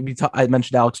 I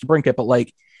mentioned Alex DeBrincat, but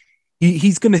like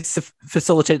he's going to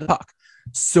facilitate the puck.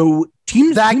 So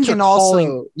teams can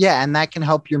also, and that can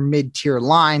help your mid-tier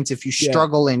lines if you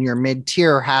struggle in your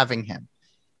mid-tier having him.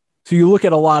 So you look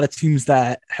at a lot of teams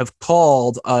that have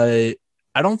called. I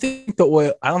don't think the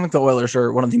Oilers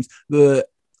are one of the teams.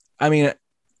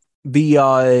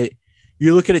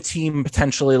 You look at a team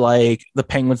potentially like the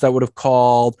Penguins that would have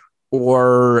called,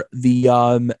 or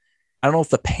the I don't know if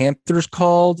the Panthers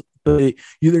called, but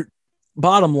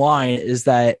bottom line is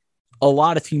that a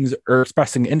lot of teams are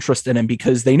expressing interest in him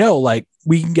because they know like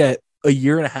we can get a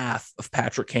year and a half of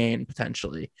Patrick Kane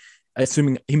potentially.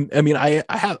 Assuming I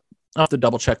have to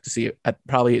double check to see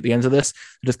probably at the end of this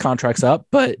his contract's up,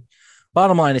 but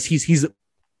bottom line is he's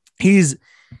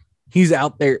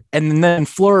out there, and then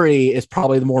Fleury is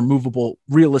probably the more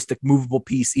realistic movable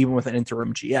piece, even with an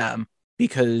interim GM,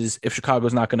 because if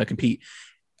Chicago's not going to compete.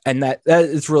 And that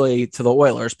is really to the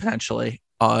Oilers potentially,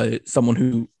 someone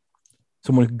who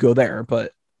could go there,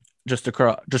 but just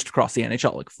across the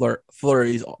NHL, like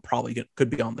Fleury's probably could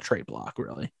be on the trade block,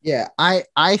 really. Yeah,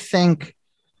 I think.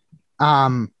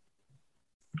 Okay,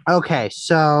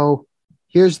 so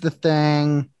here's the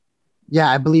thing.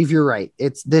 Yeah, I believe you're right.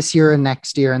 It's this year and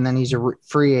next year, and then he's a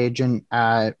free agent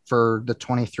for the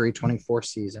 23-24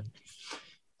 season,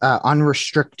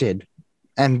 unrestricted.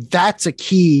 And that's a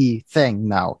key thing,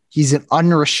 though. He's an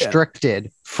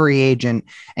unrestricted free agent,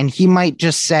 and he might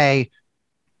just say,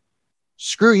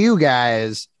 screw you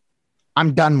guys,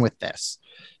 I'm done with this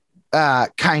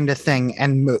kind of thing,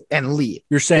 and leave.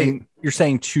 You're saying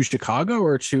to Chicago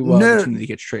or to the team that he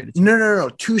gets traded to? No,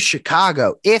 to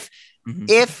Chicago. If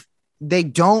they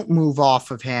don't move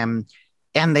off of him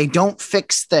and they don't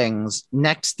fix things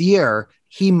next year,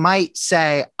 he might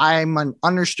say, I'm an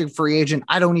unrestricted free agent.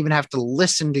 I don't even have to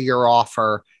listen to your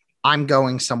offer. I'm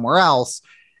going somewhere else.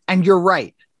 And you're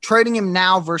right. Trading him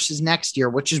now versus next year,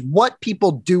 which is what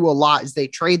people do a lot, is they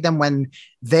trade them when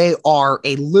they are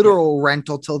a literal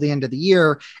rental till the end of the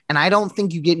year. And I don't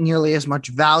think you get nearly as much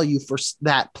value for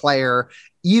that player,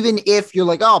 even if you're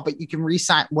like, oh, but you can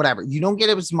re-sign whatever. You don't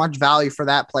get as much value for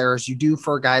that player as you do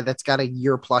for a guy that's got a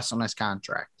year plus on his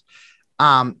contract.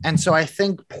 And so I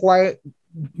think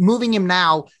moving him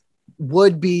now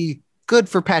would be good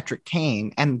for Patrick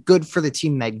Kane and good for the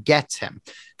team that gets him,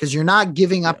 because you're not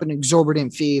giving up an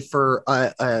exorbitant fee for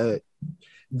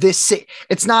this.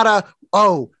 It's not a,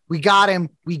 oh, we got him,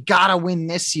 we got to win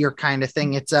this year kind of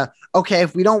thing. It's a, okay,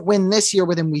 if we don't win this year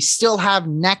with him, we still have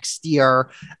next year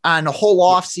and a whole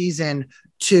off season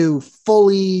to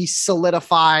fully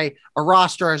solidify a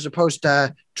roster, as opposed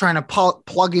to trying to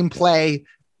plug and play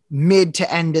mid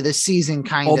to end of the season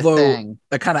kind of thing.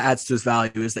 That kind of adds to his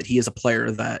value, is that he is a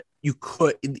player that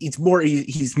he's more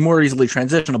easily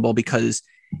transitionable because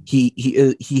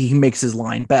he makes his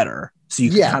line better. So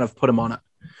you can kind of put him on it.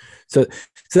 So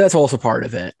that's also part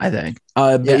of it, I think.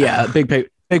 But big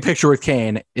picture with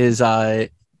Kane is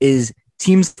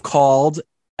teams called,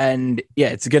 and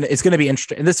it's gonna be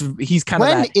interesting. And he's kind of,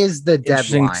 when is the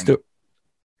deadline?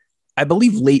 I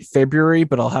believe late February,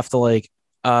 but I'll have to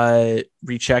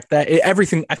recheck that.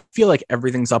 I feel like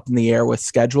everything's up in the air with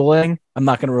scheduling. I'm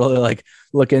not going to really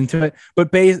look into it,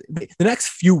 but the next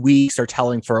few weeks are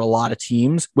telling for a lot of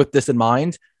teams with this in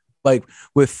mind. Like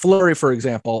with Fleury, for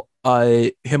example,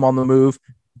 him on the move,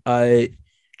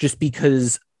 just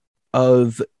because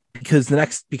your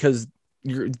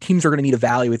teams are going to need to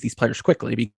evaluate these players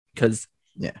quickly, because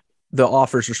the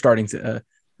offers are starting to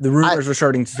the rumors are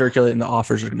starting to circulate and the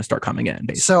offers are going to start coming in,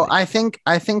 basically. So I think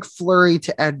Fleury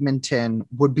to Edmonton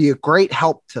would be a great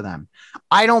help to them.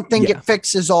 I don't think it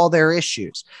fixes all their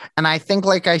issues. And I think,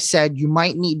 like I said, you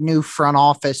might need new front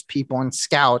office people and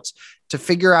scouts to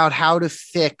figure out how to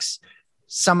fix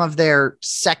some of their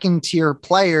second tier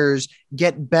players,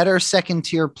 get better second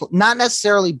tier, not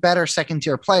necessarily better second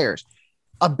tier players,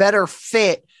 a better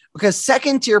fit, because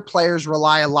second tier players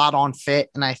rely a lot on fit.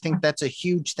 And I think that's a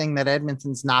huge thing that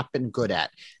Edmonton's not been good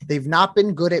at. They've not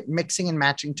been good at mixing and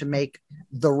matching to make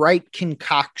the right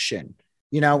concoction,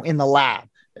 in the lab.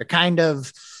 They're kind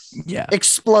of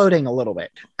exploding a little bit.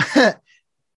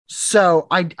 So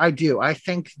I do. I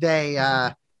think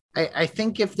I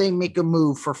think if they make a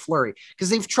move for Fleury, because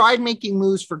they've tried making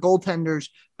moves for goaltenders,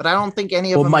 but I don't think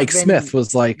any of them. Mike Smith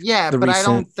was but I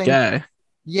don't think guy.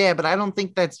 Yeah, but I don't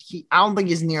think I don't think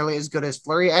he's nearly as good as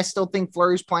Fleury. I still think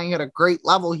Fleury's playing at a great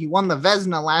level. He won the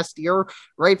Vezina last year,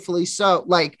 rightfully so.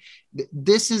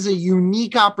 This is a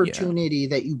unique opportunity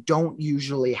that you don't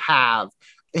usually have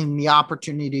in the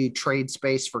opportunity trade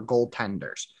space for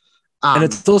goaltenders. And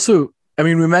it's also,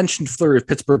 we mentioned Fleury with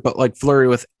Pittsburgh, but Fleury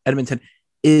with Edmonton,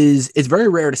 it's very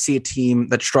rare to see a team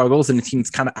that struggles and a team that's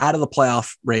kind of out of the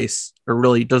playoff race, or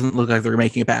really doesn't look like they're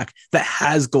making it back, that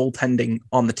has goaltending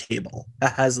on the table,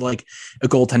 that has a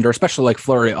goaltender, especially like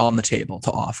Fleury, on the table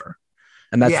to offer.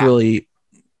 And that's really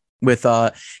with,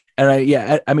 it's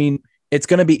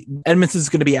going to be, Edmonton's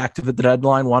going to be active at the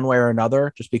deadline one way or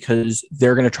another, just because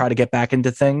they're going to try to get back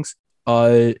into things.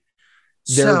 They're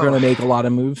going to make a lot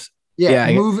of moves.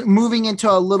 Moving into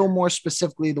a little more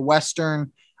specifically, the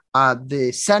Western,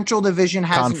 the Central Division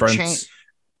hasn't changed.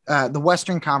 The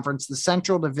Western Conference, the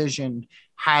Central Division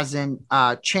hasn't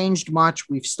changed much.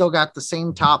 We've still got the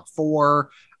same top four: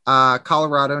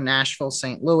 Colorado, Nashville,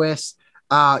 St. Louis.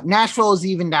 Nashville is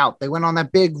evened out. They went on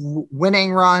that big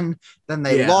winning run, then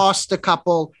they lost a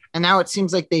couple, and now it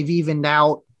seems like they've evened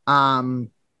out. They're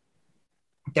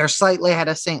slightly ahead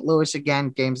of St. Louis again,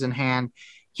 games in hand.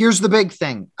 Here's the big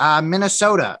thing.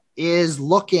 Minnesota is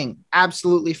looking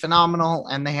absolutely phenomenal,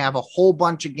 and they have a whole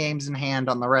bunch of games in hand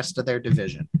on the rest of their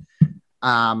division.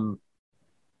 As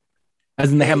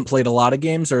in they haven't played a lot of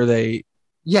games, or they?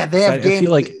 Yeah, they have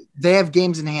games. They have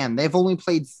games in hand. They've only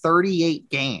played 38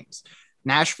 games.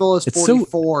 Nashville is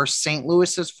 44, St.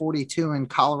 Louis is 42, and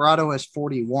Colorado is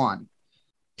 41.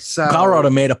 So Colorado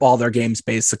made up all their games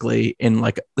basically in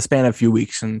the span of a few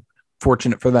weeks, and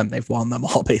fortunate for them, they've won them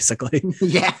all basically.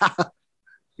 Yeah.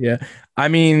 They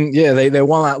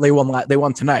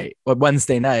won tonight,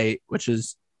 Wednesday night, which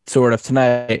is sort of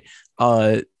tonight,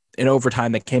 in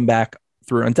overtime. They came back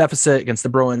through on deficit against the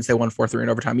Bruins. They won 4-3 in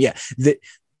overtime. The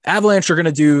Avalanche are going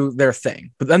to do their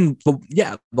thing, but then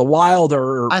the Wild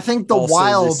are. I think the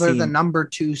Wild are the number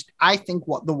two. I think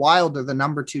the Wild are the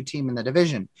number two team in the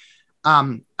division.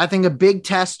 I think a big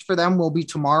test for them will be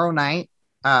tomorrow night,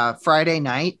 Friday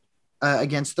night,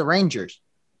 against the Rangers.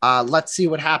 Let's see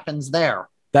what happens there.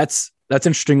 That's that's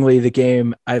interestingly the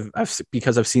game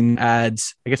because I've seen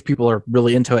ads. I guess people are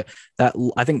really into it. That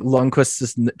I think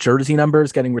Lundqvist's jersey number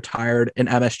is getting retired in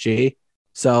MSG.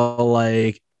 So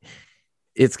like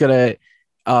it's gonna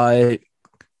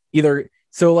either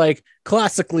so like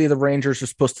classically the Rangers are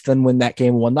supposed to then win that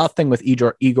game 1-0 with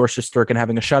Igor Shesterkin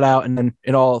having a shutout, and then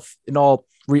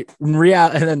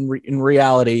in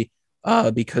reality,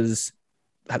 because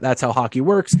that's how hockey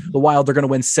works, the Wild are going to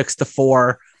win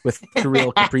 6-4 with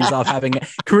Kirill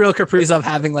Kaprizov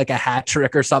having like a hat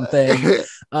trick or something.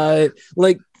 But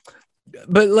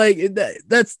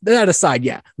that's that aside,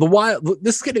 yeah, the Wild,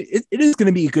 it is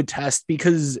gonna be a good test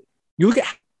because you look at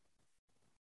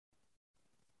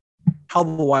how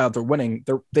the Wild are winning.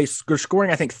 They're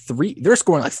scoring, I think they're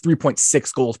scoring like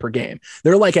 3.6 goals per game.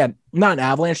 They're like at not an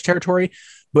Avalanche territory,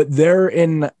 but they're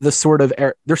in the sort of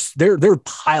they're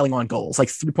piling on goals, like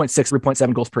 3.6,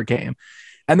 3.7 goals per game.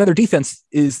 And then their defense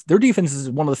is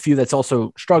one of the few that's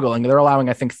also struggling. They're allowing,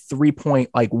 I think, 3.1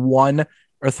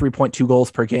 or 3.2 goals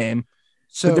per game.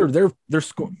 So they're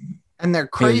scoring, and they're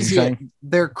crazy.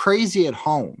 They're crazy at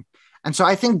home, and so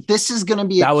I think this is going to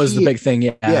be was the big thing.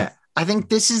 Yeah. I think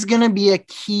this is going to be a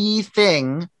key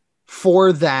thing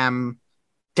for them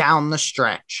down the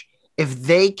stretch. If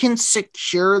they can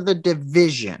secure the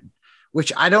division,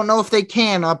 which I don't know if they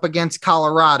can up against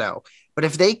Colorado, but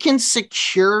if they can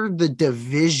secure the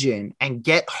division and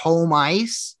get home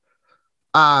ice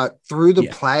through the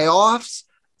playoffs,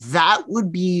 that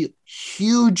would be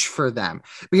huge for them.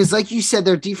 Because like you said,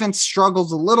 their defense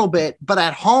struggles a little bit, but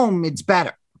at home it's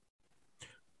better.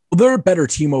 Well, they're a better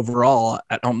team overall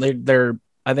at home.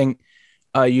 I think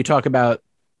you talk about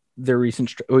their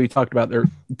recent. You talked about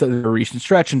their recent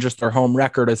stretch and just their home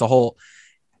record as a whole.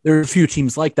 There are a few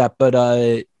teams like that, but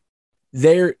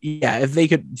if they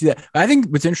could do that, I think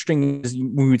what's interesting is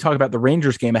when we talk about the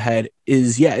Rangers game ahead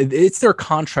is it's their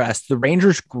contrast. The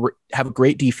Rangers have a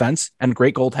great defense and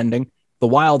great goaltending. The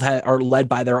Wild are led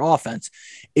by their offense.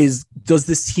 Does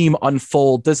this team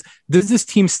unfold? Does this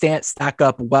team stack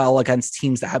up well against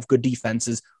teams that have good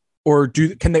defenses, or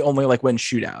can they only like win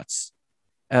shootouts?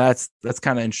 And that's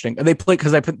kind of interesting. And they played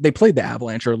the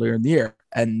Avalanche earlier in the year,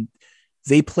 and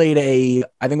they played I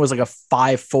think it was like a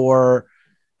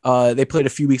 5-4. They played a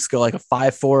few weeks ago like a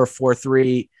 5-4 or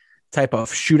 4-3 type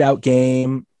of shootout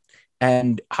game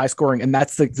and high scoring, and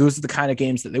those are the kind of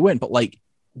games that they win. But like,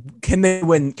 can they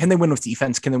win with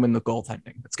defense? Can they win with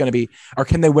goaltending? It's going to be, or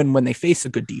can they win when they face a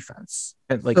good defense?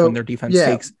 And like when their defense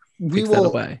takes that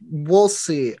away. We'll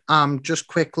see. Just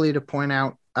quickly to point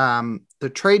out, the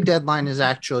trade deadline is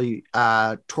actually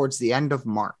towards the end of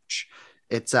March.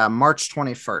 It's March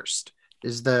 21st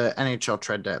is the NHL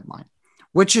trade deadline,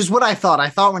 which is what I thought. I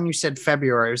thought when you said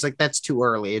February, I was like, that's too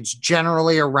early. It's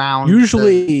generally around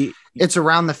it's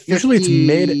around the 50, usually it's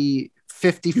mid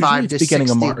 55 to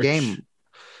 60 game.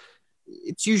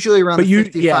 It's usually around the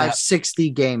 55, 60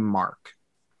 game mark.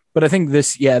 But I think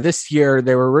this year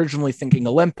they were originally thinking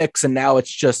Olympics, and now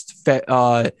it's just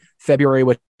February,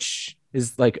 which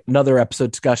is like another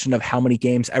episode discussion of how many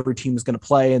games every team is going to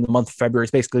play. And the month of February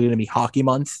is basically going to be hockey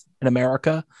month in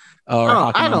America.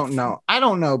 I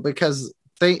don't know because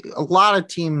a lot of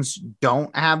teams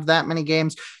don't have that many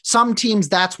games. Some teams,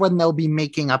 that's when they'll be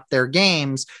making up their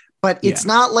games. But it's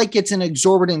not like it's an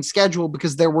exorbitant schedule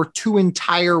because there were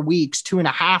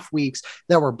 2.5 weeks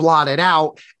that were blotted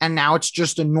out. And now it's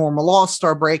just a normal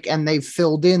all-star break and they've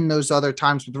filled in those other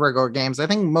times with regular games. I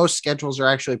think most schedules are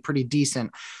actually pretty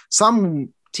decent. Some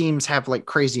teams have like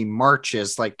crazy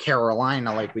marches, like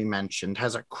Carolina, like we mentioned,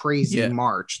 has a crazy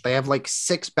March. They have like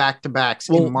 6 back-to-backs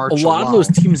in March. A lot of those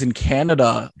teams in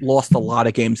Canada lost a lot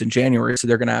of games in January, so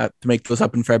they're going to have to make those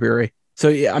up in February. So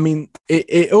yeah, I mean,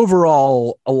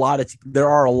 overall, there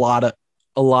are a lot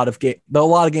of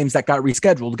games that got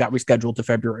rescheduled to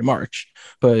February, March,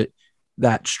 but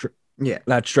that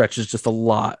stretch is just a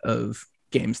lot of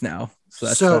games now.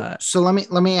 So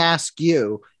let me ask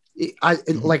you.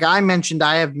 Like I mentioned,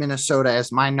 I have Minnesota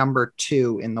as my number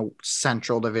 2 in the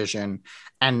Central Division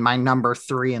and my number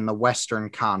 3 in the Western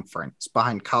Conference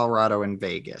behind Colorado and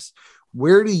Vegas.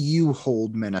 Where do you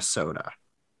hold Minnesota?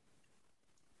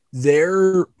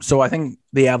 So I think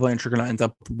the Avalanche are going to end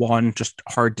up 1, just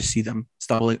hard to see them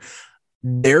stumbling.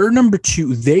 They're number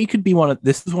 2. They could be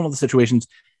this is one of the situations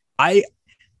I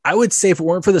would say if it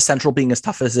weren't for the Central being as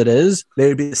tough as it is, they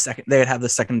would be the second. They would have the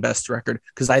second best record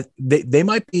because they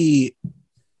might be.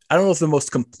 I don't know if the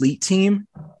most complete team,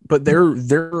 but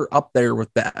they're up there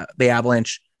with the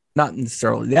Avalanche. Not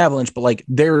necessarily the Avalanche, but like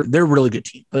they're a really good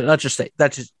team. Let's just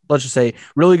say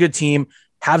really good team.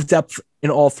 Have depth in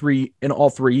all three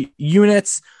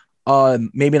units.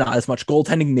 Maybe not as much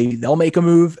goaltending. Maybe they'll make a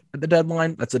move at the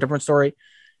deadline. That's a different story.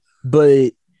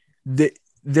 But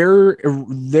they're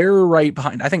right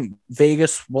behind. I think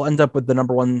Vegas will end up with the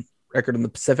number one record in the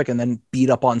Pacific and then beat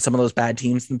up on some of those bad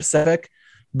teams in the Pacific.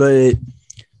 But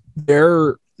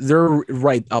they're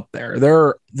right up there.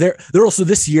 They're also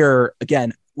this year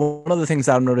again. One of the things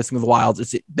that I'm noticing with the Wild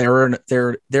is they're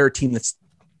a team that's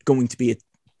going to be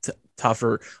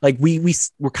tougher. Like we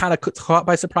were kind of caught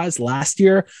by surprise last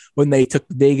year when they took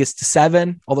Vegas to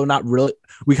 7, although not really.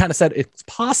 We kind of said it's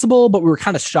possible, but we were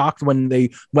kind of shocked when they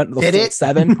went the full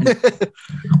 7.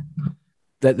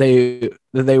 that they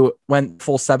went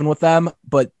full 7 with them,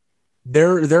 but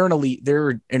they're an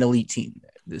elite team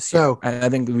this year. So I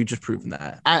think we just proven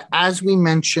that. As we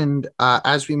mentioned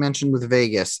with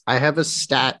Vegas, I have a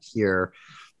stat here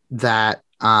that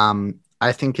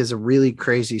I think is a really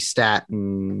crazy stat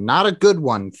and not a good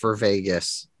one for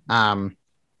Vegas. If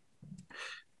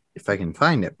I can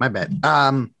find it, my bad.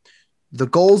 The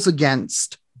goals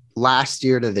against last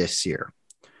year to this year.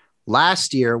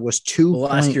 Last year was 2.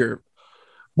 Last year.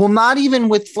 Well, not even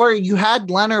with Fleury. You had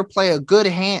Leonard play a good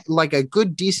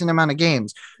decent amount of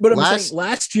games. But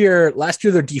last year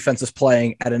their defense was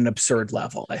playing at an absurd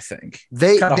level. I think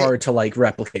it's kind of hard to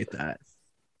replicate that.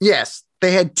 Yes,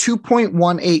 they had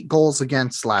 2.18 goals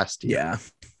against last year. Yeah,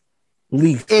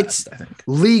 league best, I think.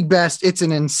 League best. It's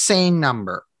an insane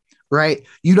number, right?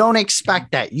 You don't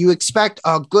expect that. You expect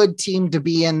a good team to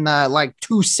be in the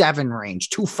 2.7 range,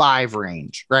 2.5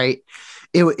 range, right?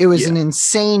 It was an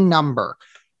insane number.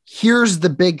 Here's the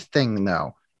big thing,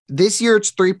 though. This year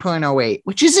it's 3.08,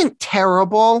 which isn't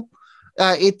terrible.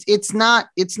 It's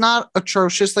not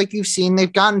atrocious like you've seen.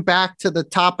 They've gotten back to the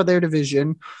top of their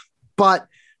division, but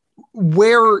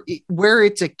where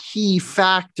it's a key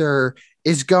factor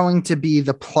is going to be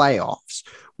the playoffs,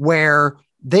 where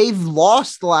they've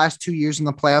lost the last 2 years in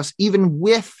the playoffs, even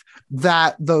with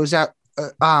those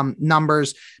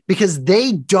numbers, because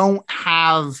they don't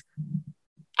have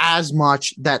as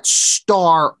much that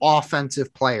star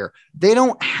offensive player. They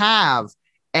don't have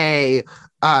a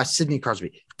Sidney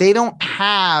Crosby. They don't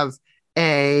have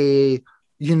a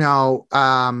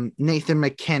Nathan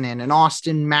McKinnon and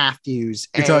Austin Matthews.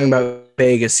 You're talking about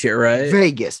Vegas here, right?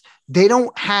 Vegas. They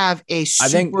don't have a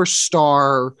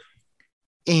superstar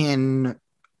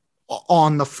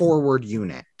on the forward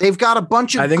unit. They've got a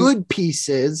bunch of good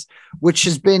pieces, which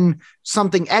has been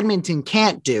something Edmonton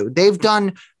can't do. They've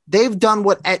done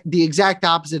what the exact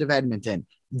opposite of Edmonton.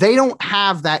 They don't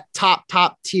have that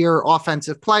top tier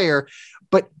offensive player,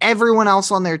 but everyone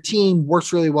else on their team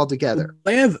works really well together.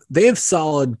 They have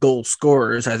solid goal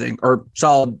scorers, I think, or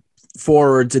solid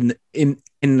forwards in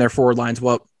their forward lines.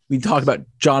 Well, we talk about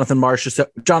Jonathan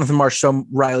Marchessault,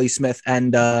 Riley Smith,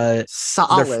 and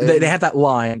solid. They have that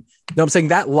line. No, I'm saying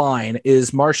that line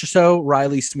is Marchessault,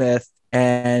 Riley Smith,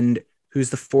 and who's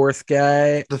the fourth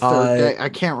guy? The third guy, I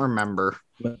can't remember.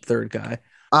 The third guy,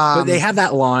 but they have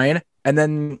that line, and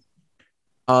then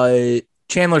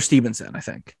Chandler Stevenson, I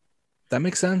think. That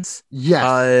makes sense.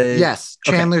 Yes. Yes.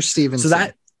 Chandler Stevenson.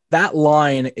 So that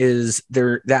line is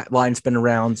there. That line's been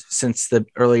around since the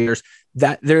early years.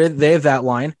 They have that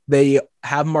line. They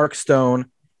have Mark Stone.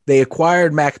 They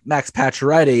acquired Max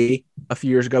Pacioretty a few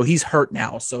years ago. He's hurt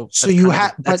now. So you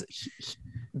have, but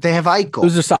they have Eichel.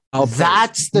 Those are solid.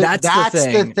 That's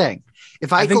the thing.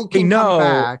 If Eichel can come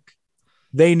back.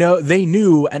 They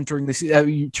knew entering the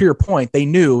season, to your point, they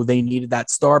knew they needed that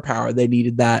star power. They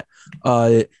needed that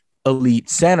elite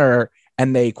center,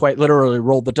 and they quite literally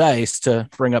rolled the dice to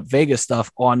bring up Vegas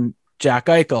stuff on Jack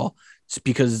Eichel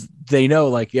because they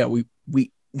know,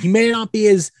 he may not be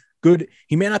as good.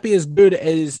 He may not be as good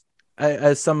as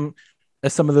some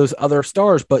of those other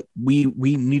stars, but we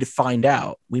need to find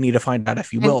out. We need to find out if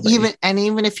he will. Even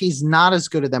if he's not as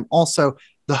good as them, also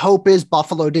the hope is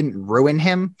Buffalo didn't ruin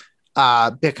him.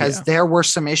 Because there were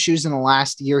some issues in the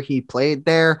last year he played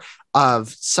there of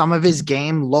some of his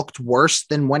game looked worse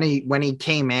than when he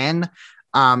came in.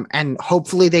 And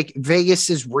hopefully Vegas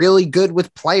is really good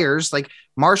with players. Like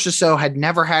Marchessault had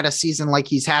never had a season like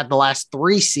he's had the last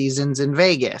 3 seasons in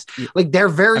Vegas. Like they're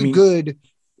very good.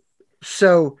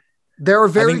 So they're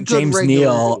very good. James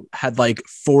Neal had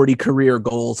 40 career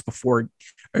goals before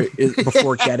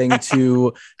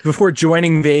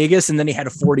joining Vegas, and then he had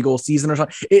a 40 goal season or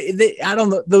something. I don't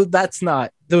know.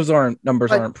 Those aren't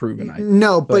proven.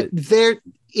 But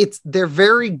they're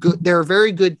very good. They're a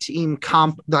very good team.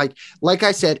 Like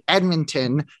I said,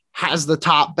 Edmonton has the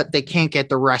top, but they can't get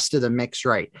the rest of the mix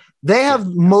right. They have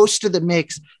most of the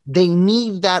mix. They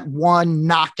need that one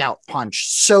knockout punch,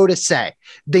 so to say.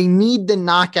 They need the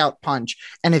knockout punch.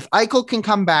 And if Eichel can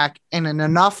come back and in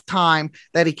enough time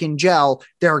that he can gel,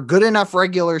 they're a good enough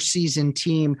regular season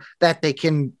team that they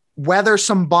can weather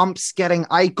some bumps, getting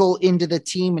Eichel into the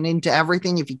team and into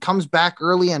everything. If he comes back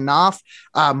early enough,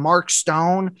 Mark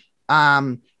Stone,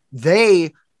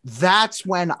 that's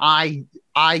when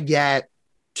I get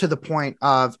to the point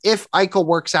of, if Eichel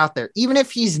works out there, even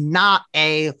if he's not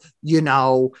a,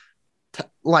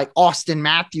 like Austin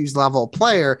Matthews level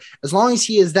player, as long as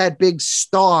he is that big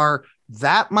star,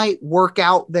 that might work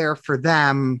out there for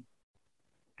them.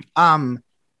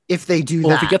 If they do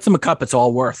that, if he gets him a cup, it's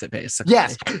all worth it, basically.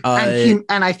 Yes. And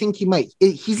I think he might.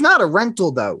 He's not a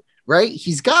rental though, right?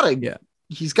 He's got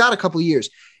a couple years.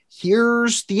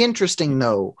 Here's the interesting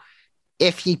though.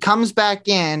 If he comes back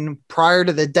in prior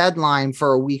to the deadline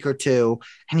for a week or two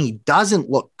and he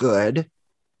doesn't look good,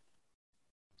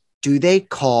 do they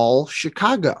call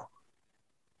Chicago?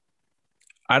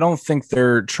 I don't think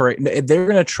they're going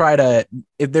to try to,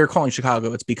 if they're calling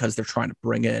Chicago, it's because they're trying to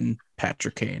bring in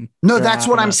Patrick Kane. No, that's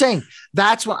what I'm saying.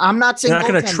 That's what I'm not saying. They're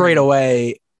not going to trade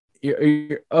away.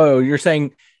 You're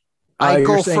saying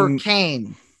Eichel for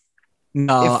Kane.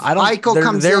 No, I don't. Eichel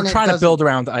comes they're in, trying to build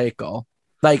around Eichel.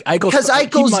 Like because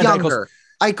Eichel's younger.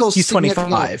 He's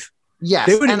 25. Yes.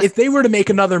 If they were to make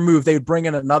another move, they would bring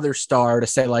in another star to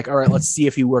say like, all right, let's see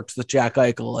if he works with Jack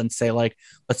Eichel and say like,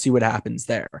 let's see what happens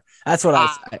there. That's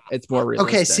what it's more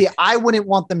realistic. Okay. See, I wouldn't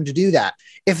want them to do that.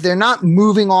 If they're not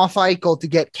moving off Eichel to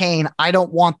get Kane, I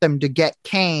don't want them to get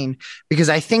Kane because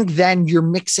I think then you're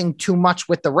mixing too much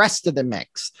with the rest of the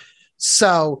mix.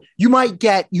 So you might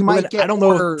get. I don't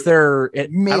know if they're. I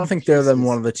don't think they're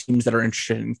one of the teams that are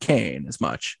interested in Kane as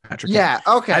much. Patrick. Yeah.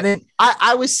 Kane. Okay. I think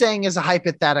I was saying as a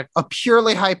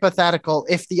purely hypothetical.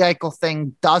 If the Eichel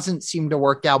thing doesn't seem to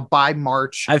work out by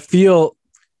March, I feel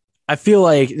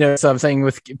like so I'm saying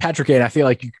with Patrick Kane, I feel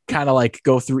like you kind of like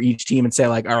go through each team and say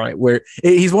like, all right,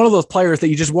 he's one of those players that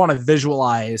you just want to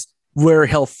visualize where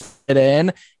he'll fit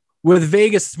in. With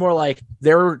Vegas, it's more like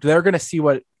they're going to see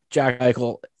what Jack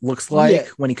Eichel looks like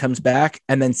when he comes back,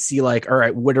 and then see like, all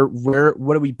right, what do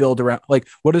we build around? Like,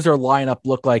 what does our lineup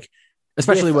look like?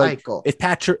 Especially if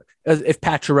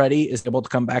Pacioretty is able to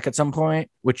come back at some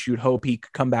point, which you'd hope he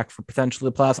could come back for potentially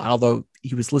the playoffs. Although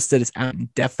he was listed as out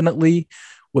indefinitely,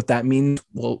 what that means,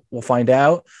 we'll find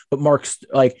out. But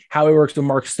how he works with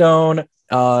Mark Stone.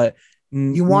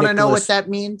 You want to know what that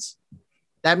means?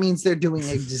 That means they're doing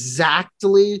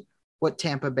exactly what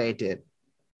Tampa Bay did.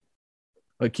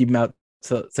 Like keep him out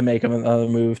to make him another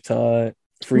move to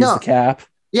freeze the cap.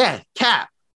 Yeah, cap.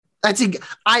 I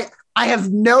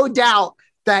have no doubt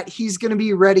that he's going to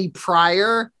be ready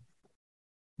prior,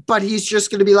 but he's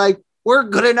just going to be like, we're a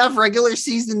good enough regular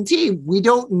season team. We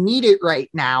don't need it right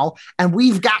now, and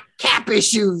we've got cap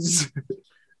issues.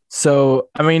 So,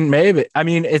 I mean, maybe. I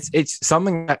mean, it's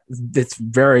something that's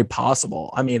very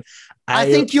possible. I mean,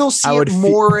 I think you'll see it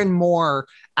more and more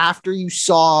after you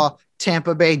saw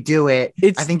Tampa Bay do it.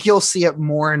 I think you'll see it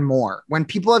more and more when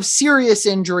people have serious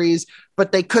injuries,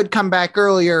 but they could come back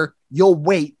earlier. You'll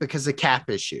wait because of cap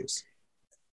issues.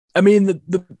 I mean,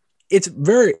 it's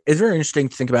very interesting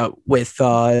to think about with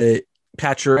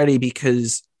Pacioretty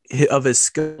because of his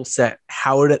skill set,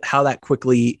 how that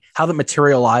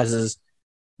materializes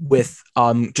with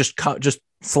just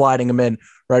sliding him in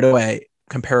right away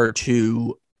compared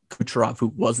to Kucherov, who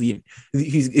was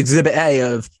he's exhibit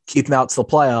A of keeping out to the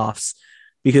playoffs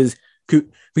because of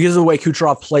the way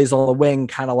Kucherov plays on the wing,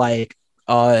 kind of like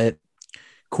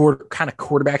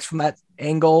quarterbacks from that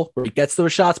angle where he gets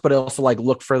those shots, but also like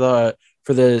look for the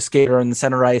skater in the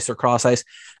center ice or cross ice.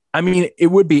 I mean,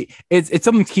 it's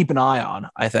something to keep an eye on.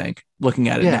 I think looking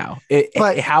at it now,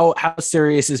 how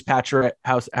serious is Patrick?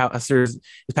 How serious is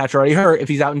Pacioretty hurt if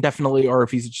he's out indefinitely, or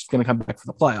if he's just going to come back for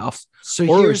the playoffs? So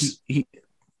he'd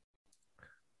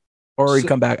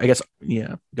come back. I guess.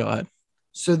 Yeah. Go ahead.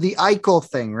 So the Eichel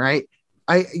thing, right?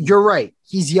 You're right.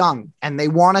 He's young, and they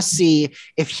want to see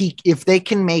if they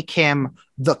can make him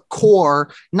the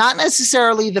core, not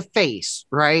necessarily the face,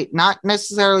 right? Not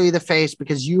necessarily the face,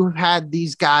 because you had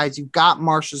these guys. You've got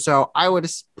Marchessault. I would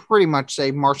pretty much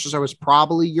say Marchessault is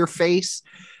probably your face.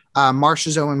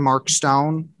 Marchessault and Mark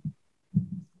Stone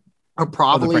are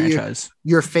probably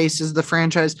your face is the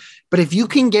franchise. But if you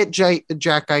can get Jack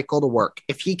Eichel to work,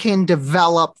 if he can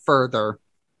develop further,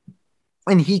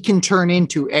 and he can turn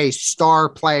into a star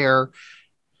player,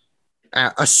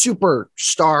 a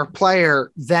superstar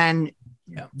player, then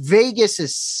Yeah. Vegas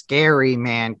is scary,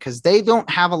 man, because they don't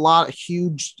have a lot of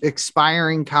huge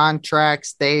expiring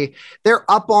contracts. They're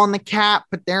up on the cap,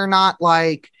 but they're not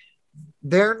like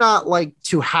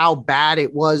to how bad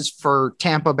it was for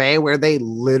Tampa Bay, where they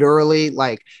literally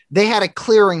they had a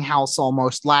clearinghouse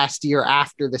almost last year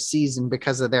after the season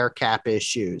because of their cap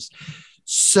issues.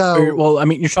 So, well, I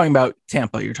mean, you're talking about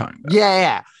Tampa. You're talking about,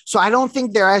 yeah. So I don't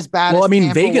think they're as bad. Well, as I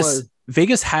mean, Tampa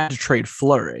Vegas had to trade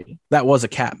Fleury. That was a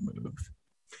cap move.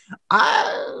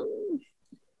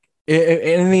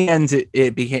 In the end,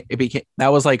 it became that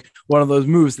was like one of those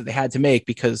moves that they had to make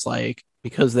because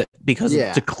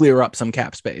to clear up some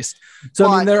cap space. So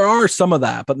I mean, there are some of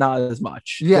that, but not as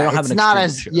much. Yeah,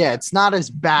 it's not as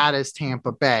bad as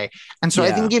Tampa Bay. And so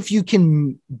I think if you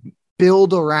can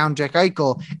build around Jack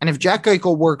Eichel, and if Jack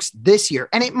Eichel works this year,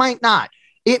 and it might not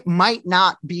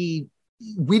be.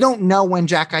 We don't know when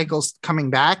Jack Eichel's coming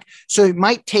back, so it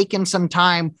might take him some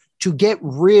time to get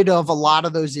rid of a lot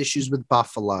of those issues with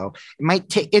Buffalo. It might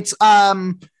take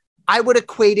I would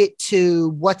equate it to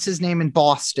what's his name in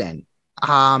Boston.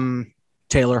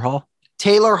 Taylor Hall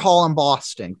in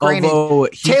Boston.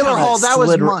 Granted, Taylor Hall, that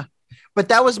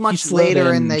was much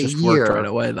later in the year. Right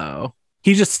away, though.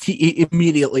 He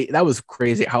immediately, that was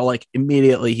crazy how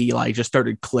immediately he just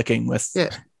started clicking with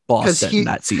Boston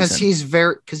that season.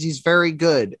 Because he's very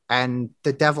good, and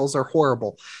the Devils are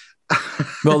horrible.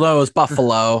 Well, that was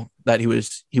Buffalo that he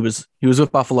was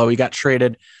with Buffalo. He got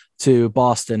traded to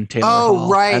Boston. Taylor Hall.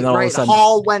 Right.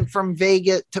 Hall went from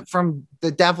Vegas from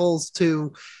the Devils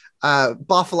to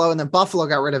Buffalo, and then Buffalo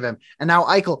got rid of him. And now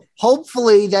Eichel,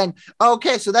 hopefully then,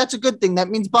 okay, so that's a good thing. That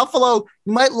means Buffalo,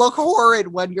 you might look horrid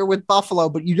when you're with Buffalo,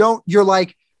 but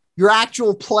your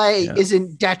actual play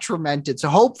isn't detrimented. So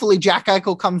hopefully Jack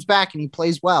Eichel comes back and he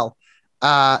plays well.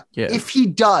 If he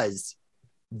does,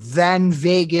 then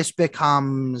Vegas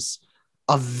becomes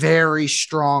a very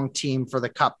strong team for the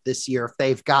Cup this year if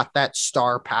they've got that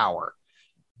star power.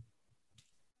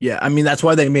 Yeah, I mean, that's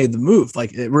why they made the move.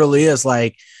 It really is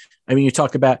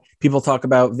people talk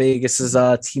about Vegas as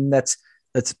a team that's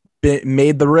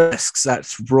made the risks,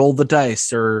 that's rolled the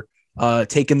dice or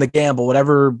taken the gamble,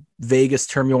 whatever Vegas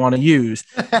term you want to use,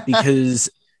 because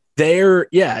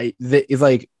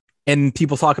and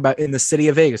people talk about in the city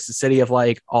of Vegas, the city of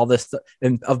all this stuff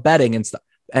and of betting and stuff,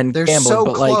 and they're gambling,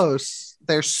 so close.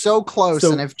 They're so close,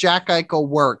 and if Jack Eichel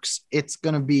works, it's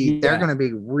gonna be they're gonna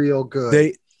be real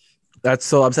good. I'm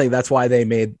saying that's why they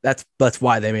made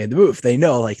the move. They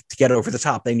know to get over the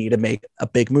top, they need to make a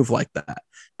big move like that.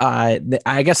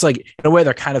 I guess in a way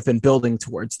they're kind of been building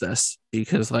towards this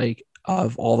because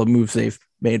of all the moves they've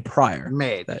made prior.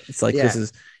 It's this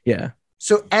is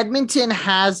So Edmonton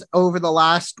has over the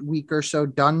last week or so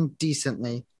done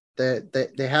decently. They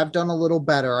have done a little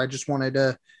better. I just wanted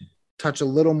to touch a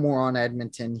little more on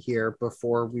Edmonton here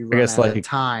before we run out of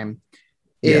time.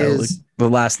 The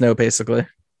last note, basically.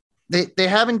 They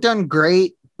haven't done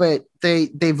great, but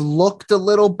they've looked a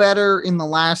little better in the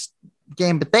last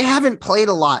game, but they haven't played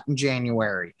a lot in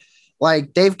January.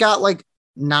 They've got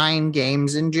 9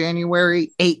 games in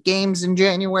January, 8 games in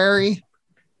January.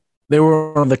 They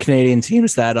were one of the Canadian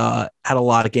teams that had a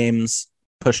lot of games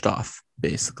pushed off,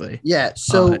 basically. Yeah,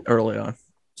 so early on.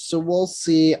 So we'll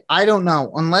see. I don't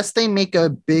know. Unless they make a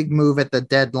big move at the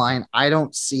deadline, I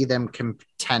don't see them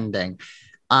contending.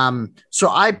 So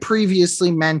I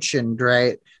previously mentioned,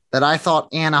 right, that I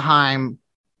thought Anaheim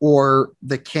or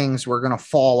the Kings were going to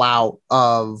fall out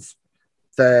of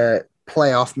the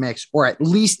playoff mix, or at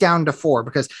least down to 4,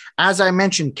 because as I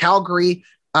mentioned, Calgary,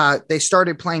 they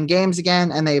started playing games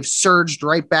again and they've surged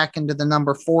right back into the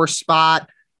number 4 spot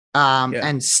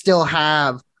and still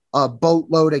have a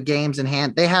boatload of games in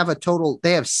hand. They have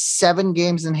 7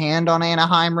 games in hand on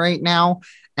Anaheim right now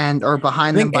and are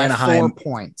behind them by 4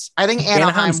 points. I think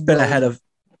Anaheim's been ahead of.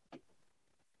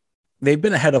 They've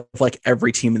been ahead of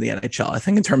every team in the NHL, I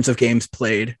think, in terms of games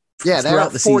played. Yeah, they're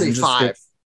at 45.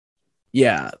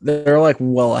 They're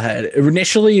well ahead.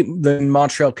 Initially, the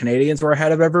Montreal Canadiens were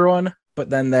ahead of everyone, but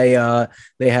then they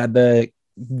had they're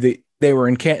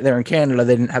in Canada.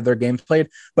 They didn't have their games played,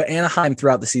 but Anaheim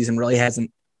throughout the season really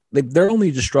hasn't. Their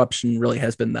only disruption really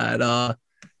has been that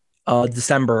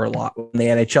December a lot when the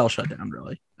NHL shut down.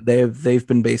 Really, they've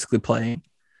been basically playing.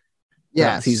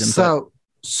 Yeah. Season,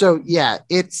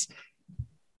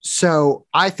 So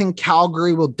I think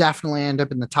Calgary will definitely end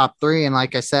up in the top 3. And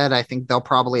like I said, I think they'll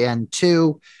probably end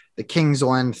 2. The Kings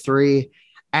will end 3.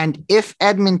 And if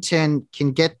Edmonton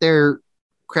can get their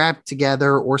crap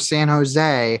together, or San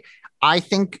Jose, I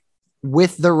think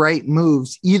with the right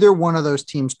moves, either one of those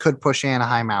teams could push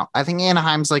Anaheim out. I think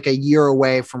Anaheim's a year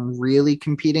away from really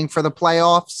competing for the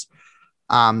playoffs.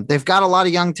 They've got a lot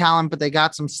of young talent, but they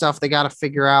got some stuff they got to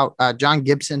figure out. John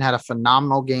Gibson had a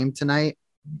phenomenal game tonight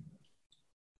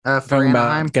for Talking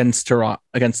Anaheim. about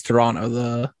against Toronto,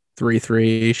 the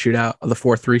 3-3 shootout, the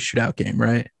 4-3 shootout game,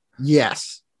 right?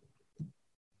 Yes.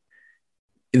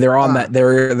 They're on that.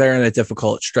 They're in a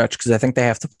difficult stretch because I think they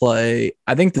have to play.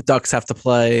 I think the Ducks have to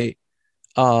play.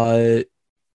 They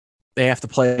have to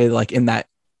play like in that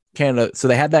Canada. So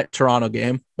they had that Toronto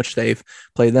game, which they've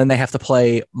played. Then they have to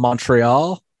play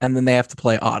Montreal, and then they have to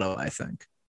play Ottawa, I think.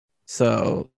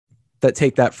 So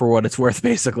take that for what it's worth,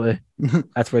 basically.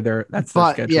 That's where that's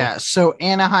their schedule. Yeah. So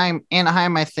Anaheim,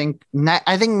 I think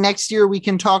next year we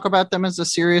can talk about them as a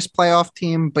serious playoff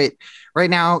team. But right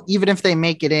now, even if they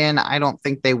make it in, I don't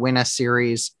think they win a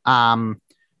series. But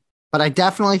I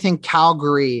definitely think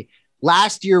Calgary.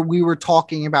 Last year, we were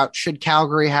talking about should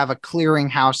Calgary have a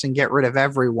clearinghouse and get rid of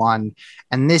everyone.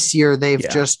 And this year, they've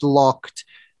just looked.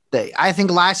 I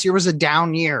think last year was a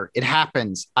down year. It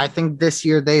happens. I think this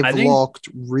year they've looked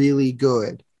really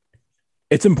good.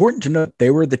 It's important to note they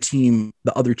were the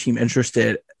other team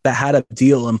interested that had a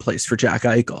deal in place for Jack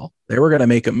Eichel. They were going to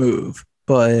make a move,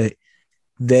 but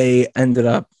they ended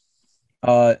up,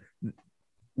 they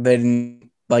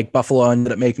didn't like Buffalo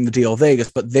ended up making the deal with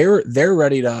Vegas, but they're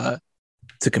ready to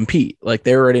compete. Like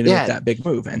they're ready to make that big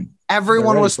move. And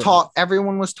everyone was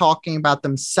talking about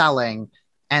them selling,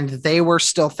 and they were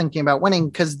still thinking about winning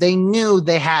because they knew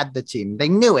they had the team. They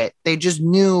knew it. They just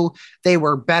knew they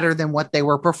were better than what they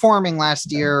were performing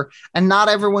last year. And not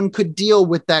everyone could deal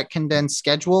with that condensed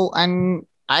schedule. And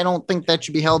I don't think that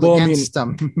should be held against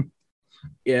them.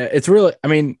 Yeah, it's really,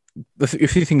 a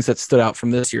few things that stood out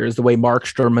from this year is the way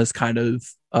Markstrom has kind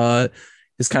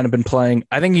of been playing.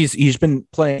 I think he's been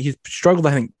playing. He's struggled,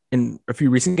 I think, in a few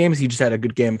recent games. He just had a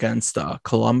good game against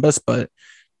Columbus, but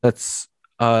that's,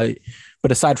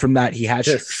 but aside from that, he has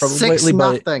struggled lately.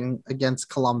 6-0 against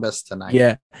Columbus tonight.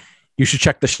 Yeah, you should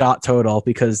check the shot total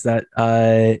because that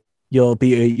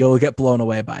you'll get blown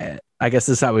away by it. I guess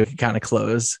this is how we can kind of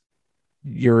close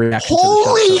your reaction.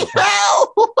 Holy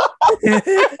hell!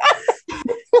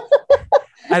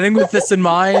 I think with this in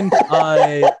mind,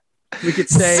 we could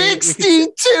say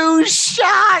 62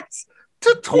 shots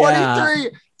to 23. Yeah.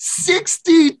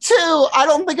 62. I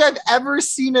don't think I've ever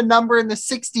seen a number in the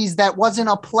 60s that wasn't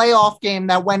a playoff game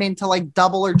that went into like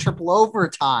double or triple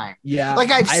overtime. Yeah.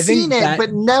 Like I've seen it,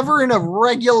 but never in a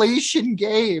regulation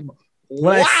game.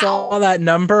 When I saw that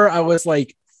number, I was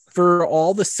like, for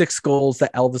all the 6 goals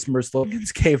that Elvis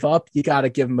Merzlikins gave up, you got to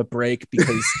give him a break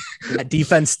because that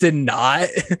defense did not.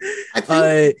 I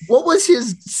think, what was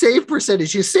his save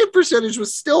percentage? His save percentage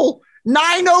was still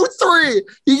 903.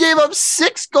 He gave up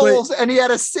 6 goals and he had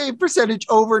a save percentage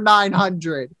over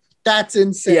 900. That's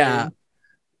insane. Yeah.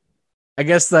 I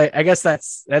guess that's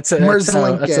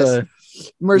Merzlikins.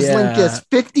 Merzlikins,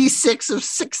 56 of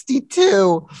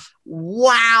 62.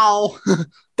 Wow.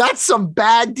 That's some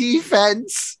bad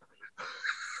defense.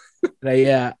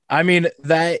 Yeah.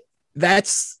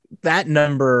 That's that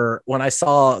number when I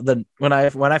found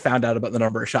out about the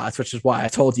number of shots, which is why I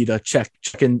told you to check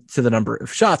into the number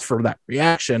of shots for that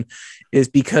reaction, is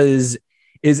because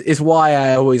is why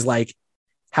I always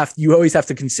you always have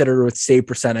to consider with save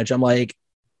percentage. I'm like,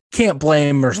 can't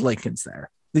blame Merzlikins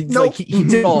there. Nope. Like he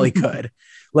did all he could.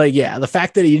 Like, yeah, the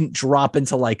fact that he didn't drop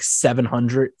into like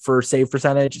 700 for save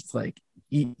percentage, it's like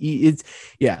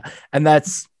and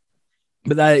that's.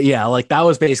 But that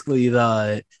was basically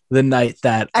the night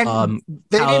that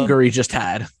Calgary just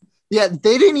had. Yeah,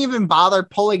 they didn't even bother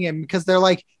pulling him because they're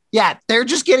like, yeah, they're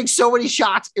just getting so many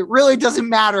shots. It really doesn't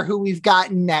matter who we've got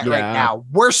in net right now.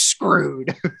 We're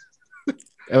screwed.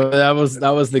 That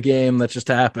was the game that just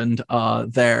happened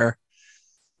there.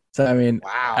 So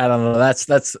wow. I don't know.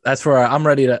 That's where I'm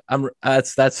ready to.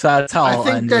 That's how I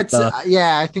think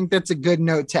I think that's a good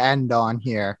note to end on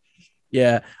here.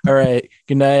 Yeah. All right.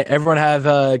 Good night, everyone. Have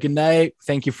a good night.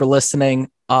 Thank you for listening.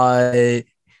 Hopefully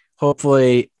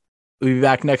we'll be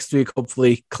back next week.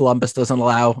 Hopefully Columbus doesn't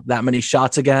allow that many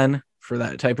shots again for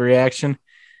that type of reaction.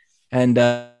 And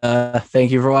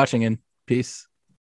thank you for watching and peace.